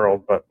Japan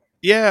World, but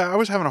yeah, I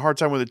was having a hard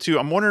time with it too.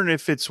 I'm wondering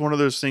if it's one of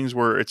those things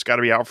where it's got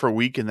to be out for a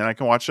week and then I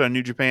can watch it on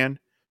New Japan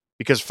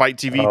because Fight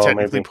TV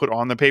technically maybe. put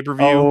on the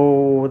pay-per-view.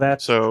 Oh,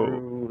 that's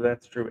true.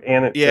 That's true.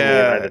 And it's in the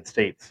United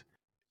States.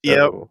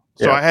 So,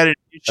 So I had an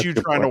issue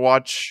trying to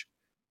watch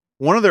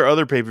one of their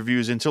other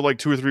pay-per-views until like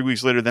 2 or 3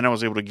 weeks later. Then I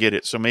was able to get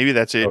it. So maybe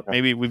that's it. Okay.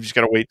 Maybe we've just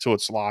got to wait till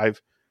it's live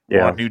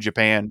on New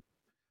Japan.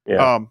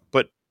 Yeah.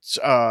 But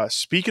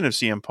speaking of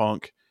CM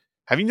Punk,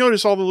 have you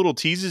noticed all the little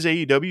teases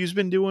AEW's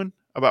been doing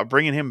about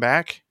bringing him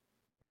back?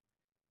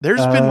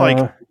 There's been like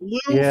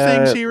little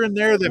things here and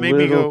there that made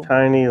me go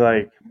tiny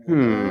There's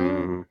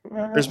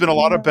been a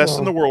lot of best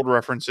in the world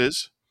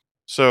references.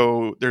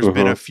 So there's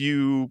been a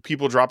few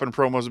people dropping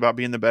promos about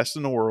being the best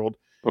in the world.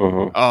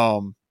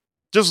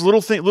 Just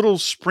little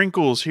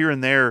sprinkles here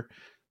and there.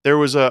 There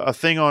was a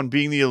thing on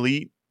Being the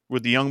Elite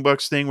with the Young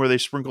Bucks thing where they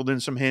sprinkled in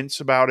some hints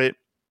about it.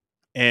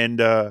 And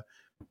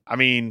I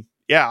mean,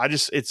 yeah,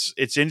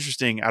 it's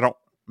interesting.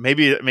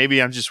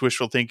 Maybe I'm just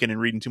wishful thinking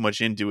and reading too much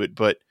into it,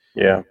 but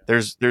yeah,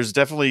 there's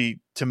definitely,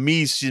 to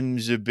me,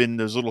 seems to have been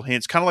those little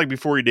hints, kind of like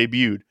before he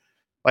debuted.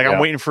 Like I'm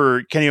waiting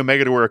for Kenny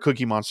Omega to wear a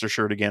Cookie Monster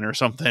shirt again or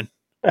something.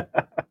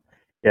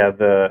 Yeah,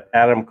 the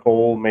Adam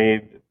Cole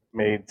made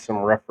some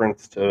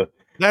reference to.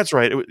 That's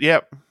right.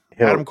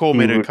 Adam Cole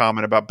made a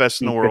comment about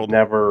best in the world.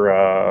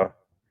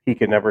 He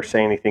could never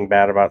say anything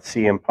bad about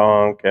CM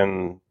Punk,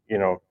 and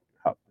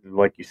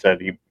like you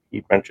said,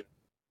 he mentioned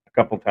a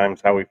couple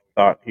times how he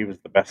thought he was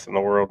the best in the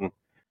world.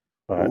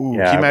 Can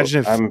you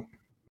imagine if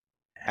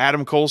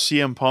Adam Cole,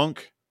 CM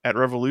Punk at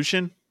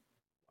Revolution?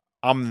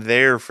 I'm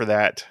there for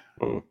that.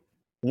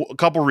 A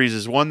couple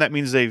reasons. One, that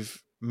means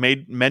they've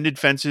mended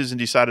fences and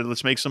decided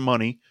let's make some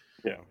money.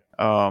 Yeah.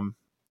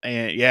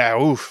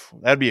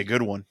 That'd be a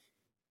good one.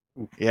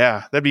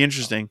 Yeah, that'd be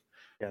interesting.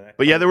 Yeah,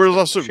 but there was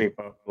also shape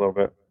up a little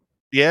bit.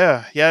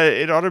 Yeah,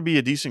 it ought to be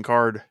a decent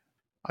card.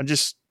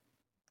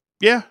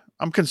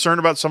 I'm concerned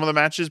about some of the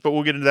matches, but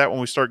we'll get into that when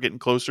we start getting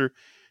closer.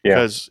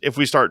 Because if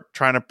we start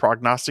trying to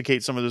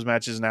prognosticate some of those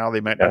matches now,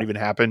 they might not even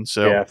happen.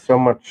 So yeah, so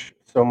much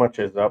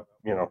is up.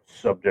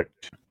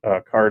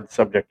 Card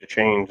subject to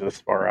change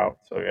this far out.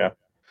 So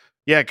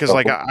yeah, because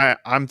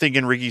I'm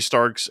thinking Ricky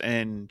Starks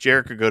and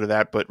Jarrett could go to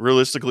that, but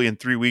realistically, in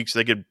 3 weeks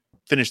they could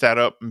finish that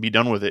up and be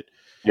done with it.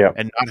 Yeah,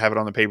 and not have it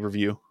on the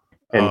pay-per-view.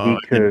 And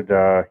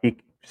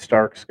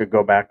Starks could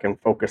go back and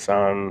focus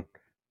on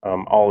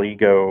All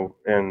Ego,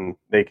 and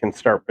they can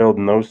start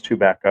building those two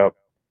back up.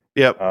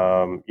 Yep.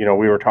 We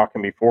were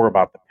talking before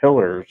about the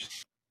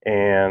pillars,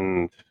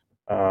 and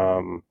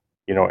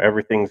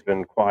everything's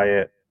been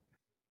quiet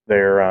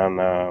there on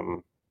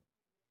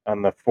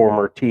the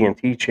former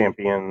TNT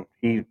champion.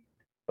 He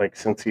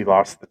since he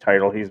lost the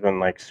title, he's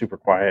been super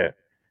quiet.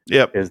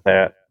 Yep.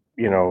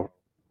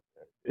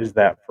 Is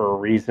that for a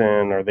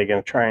reason? Are they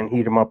going to try and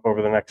heat him up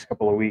over the next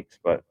couple of weeks?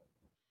 But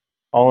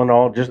all in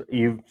all, just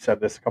you've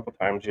said this a couple of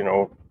times.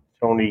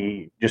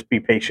 Tony, just be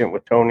patient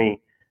with Tony,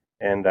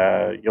 and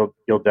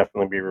you'll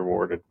definitely be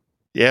rewarded.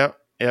 Yep.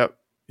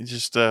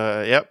 Just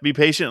be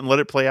patient and let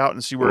it play out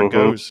and see where it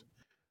goes.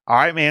 All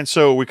right, man.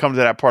 So we come to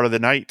that part of the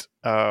night.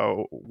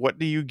 What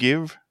do you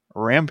give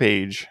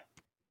Rampage?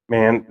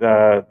 Man,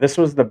 this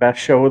was the best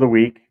show of the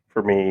week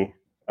for me.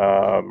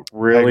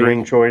 Really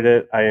enjoyed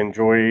it. I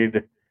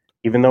enjoyed,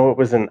 even though it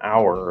was an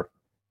hour,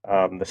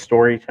 the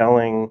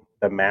storytelling,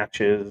 the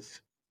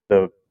matches,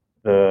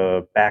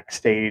 the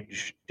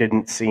backstage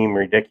didn't seem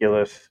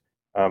ridiculous.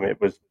 It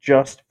was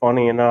just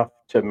funny enough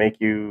to make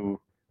you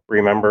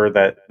remember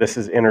that this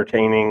is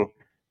entertaining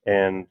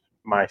and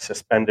my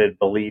suspended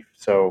belief.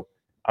 So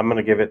I'm going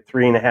to give it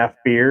 3.5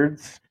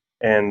 beards.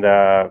 And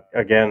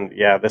again,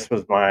 this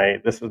was my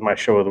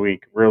show of the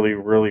week. Really,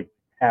 really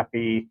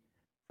happy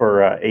for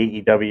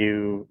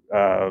AEW.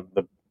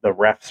 The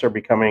refs are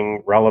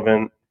becoming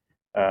relevant.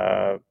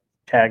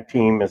 Tag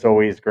team is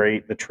always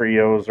great. The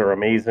trios are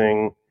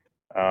amazing.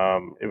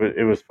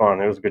 It was fun.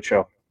 It was a good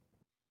show.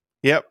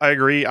 Yep, I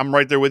agree. I'm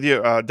right there with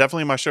you.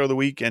 Definitely my show of the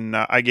week, and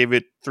I gave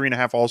it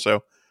 3.5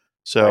 also.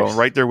 So nice.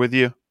 Right there with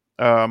you.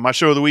 My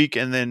show of the week,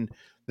 and then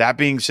that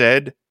being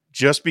said,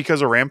 just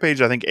because of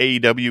Rampage, I think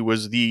AEW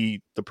was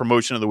the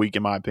promotion of the week,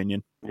 in my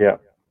opinion. Yeah.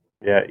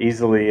 Yeah,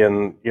 easily.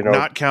 And,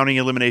 not counting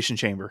Elimination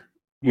Chamber.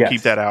 Yes.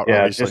 Keep that out, yeah,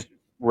 obviously. Just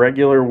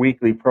regular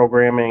weekly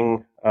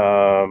programming.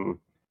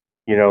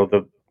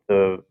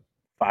 The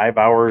 5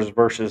 hours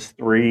versus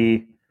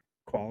 3,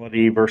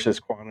 quality versus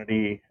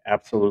quantity.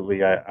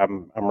 Absolutely.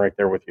 I'm right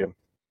there with you.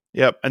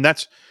 Yep. And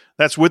that's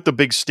with the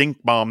big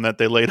stink bomb that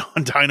they laid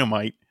on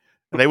Dynamite.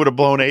 And they would have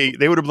blown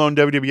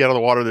WWE out of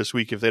the water this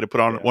week if they'd have put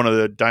on one of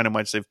the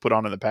Dynamites they've put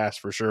on in the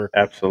past, for sure.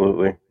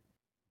 Absolutely.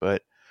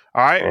 But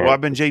all right. Well,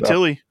 I've been Jay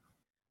Tilley.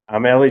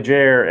 I'm Ellie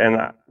Jair,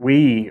 and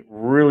we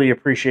really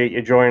appreciate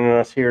you joining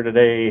us here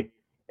today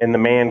in the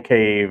Man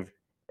Cave.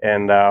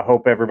 And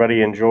hope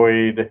everybody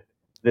enjoyed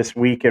this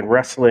week in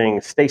wrestling.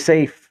 Stay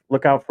safe,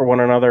 look out for one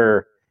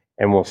another,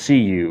 and we'll see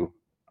you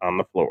on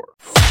the floor.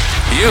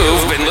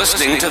 You've been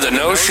listening to the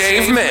No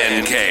Shave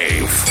Man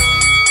Cave.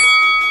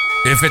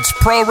 If it's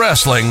pro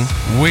wrestling,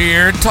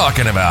 we're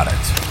talking about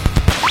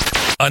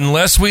it.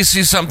 Unless we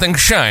see something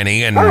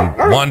shiny and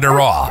wander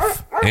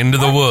off into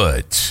the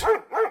woods.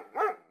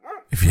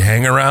 If you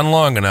hang around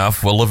long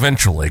enough, we'll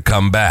eventually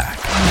come back.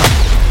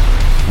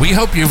 We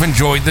hope you've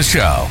enjoyed the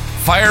show.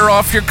 Fire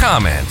off your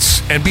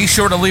comments and be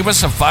sure to leave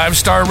us a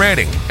 5-star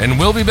rating, and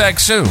we'll be back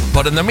soon.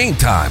 But in the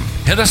meantime,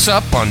 hit us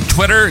up on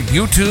Twitter,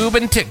 YouTube,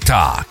 and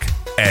TikTok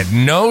at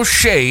No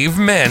Shave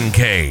Men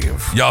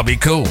Cave. Y'all be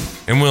cool,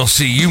 and we'll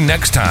see you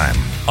next time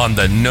on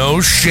the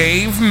No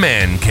Shave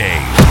Men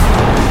Cave.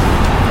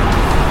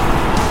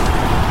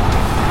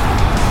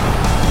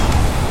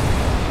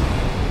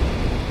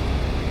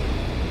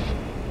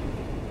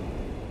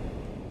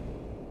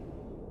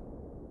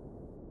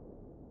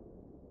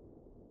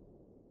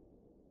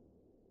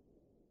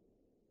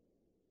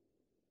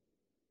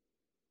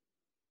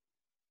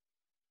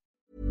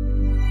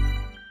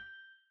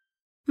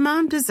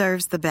 Mom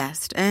deserves the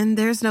best, and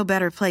there's no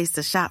better place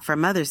to shop for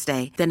Mother's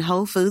Day than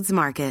Whole Foods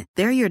Market.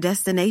 They're your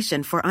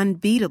destination for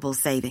unbeatable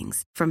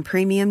savings, from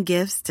premium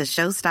gifts to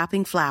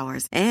show-stopping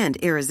flowers and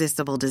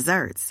irresistible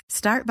desserts.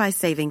 Start by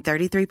saving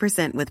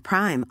 33% with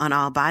Prime on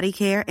all body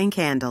care and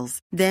candles.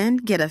 Then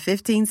get a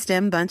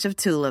 15-stem bunch of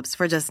tulips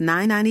for just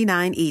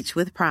 $9.99 each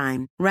with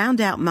Prime.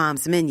 Round out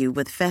Mom's menu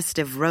with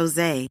festive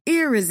rosé,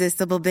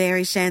 irresistible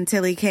berry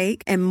chantilly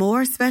cake, and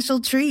more special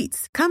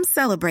treats. Come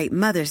celebrate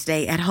Mother's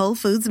Day at Whole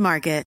Foods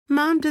Market.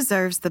 Mom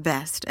deserves the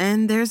best,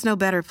 and there's no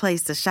better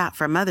place to shop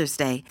for Mother's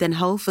Day than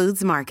Whole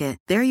Foods Market.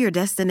 They're your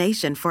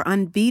destination for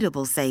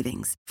unbeatable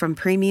savings, from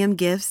premium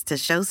gifts to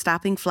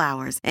show-stopping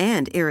flowers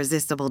and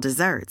irresistible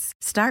desserts.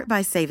 Start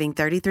by saving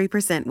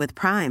 33% with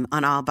Prime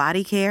on all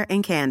body care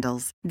and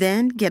candles.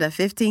 Then get a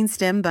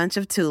 15-stem bunch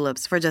of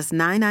tulips for just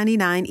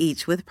 $9.99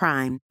 each with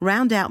Prime.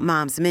 Round out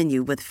Mom's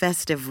menu with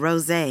festive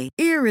rosé,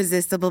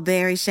 irresistible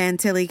berry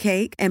chantilly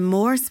cake, and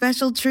more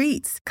special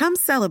treats. Come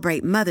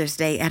celebrate Mother's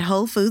Day at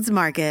Whole Foods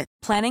Market.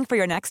 Planning for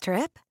your next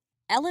trip?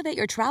 Elevate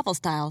your travel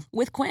style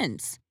with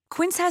Quince.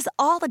 Quince has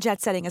all the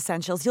jet-setting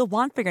essentials you'll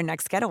want for your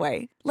next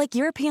getaway, like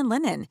European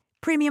linen,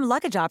 premium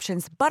luggage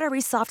options,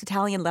 buttery soft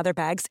Italian leather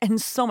bags,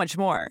 and so much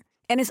more.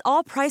 And is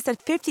all priced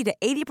at 50 to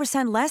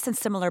 80% less than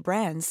similar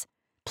brands.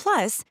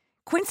 Plus,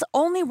 Quince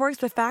only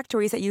works with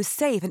factories that use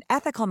safe and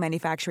ethical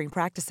manufacturing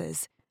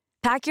practices.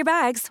 Pack your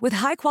bags with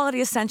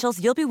high-quality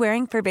essentials you'll be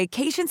wearing for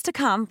vacations to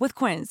come with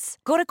Quince.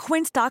 Go to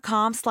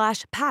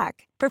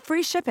quince.com/pack for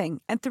free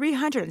shipping and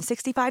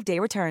 365-day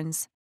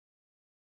returns.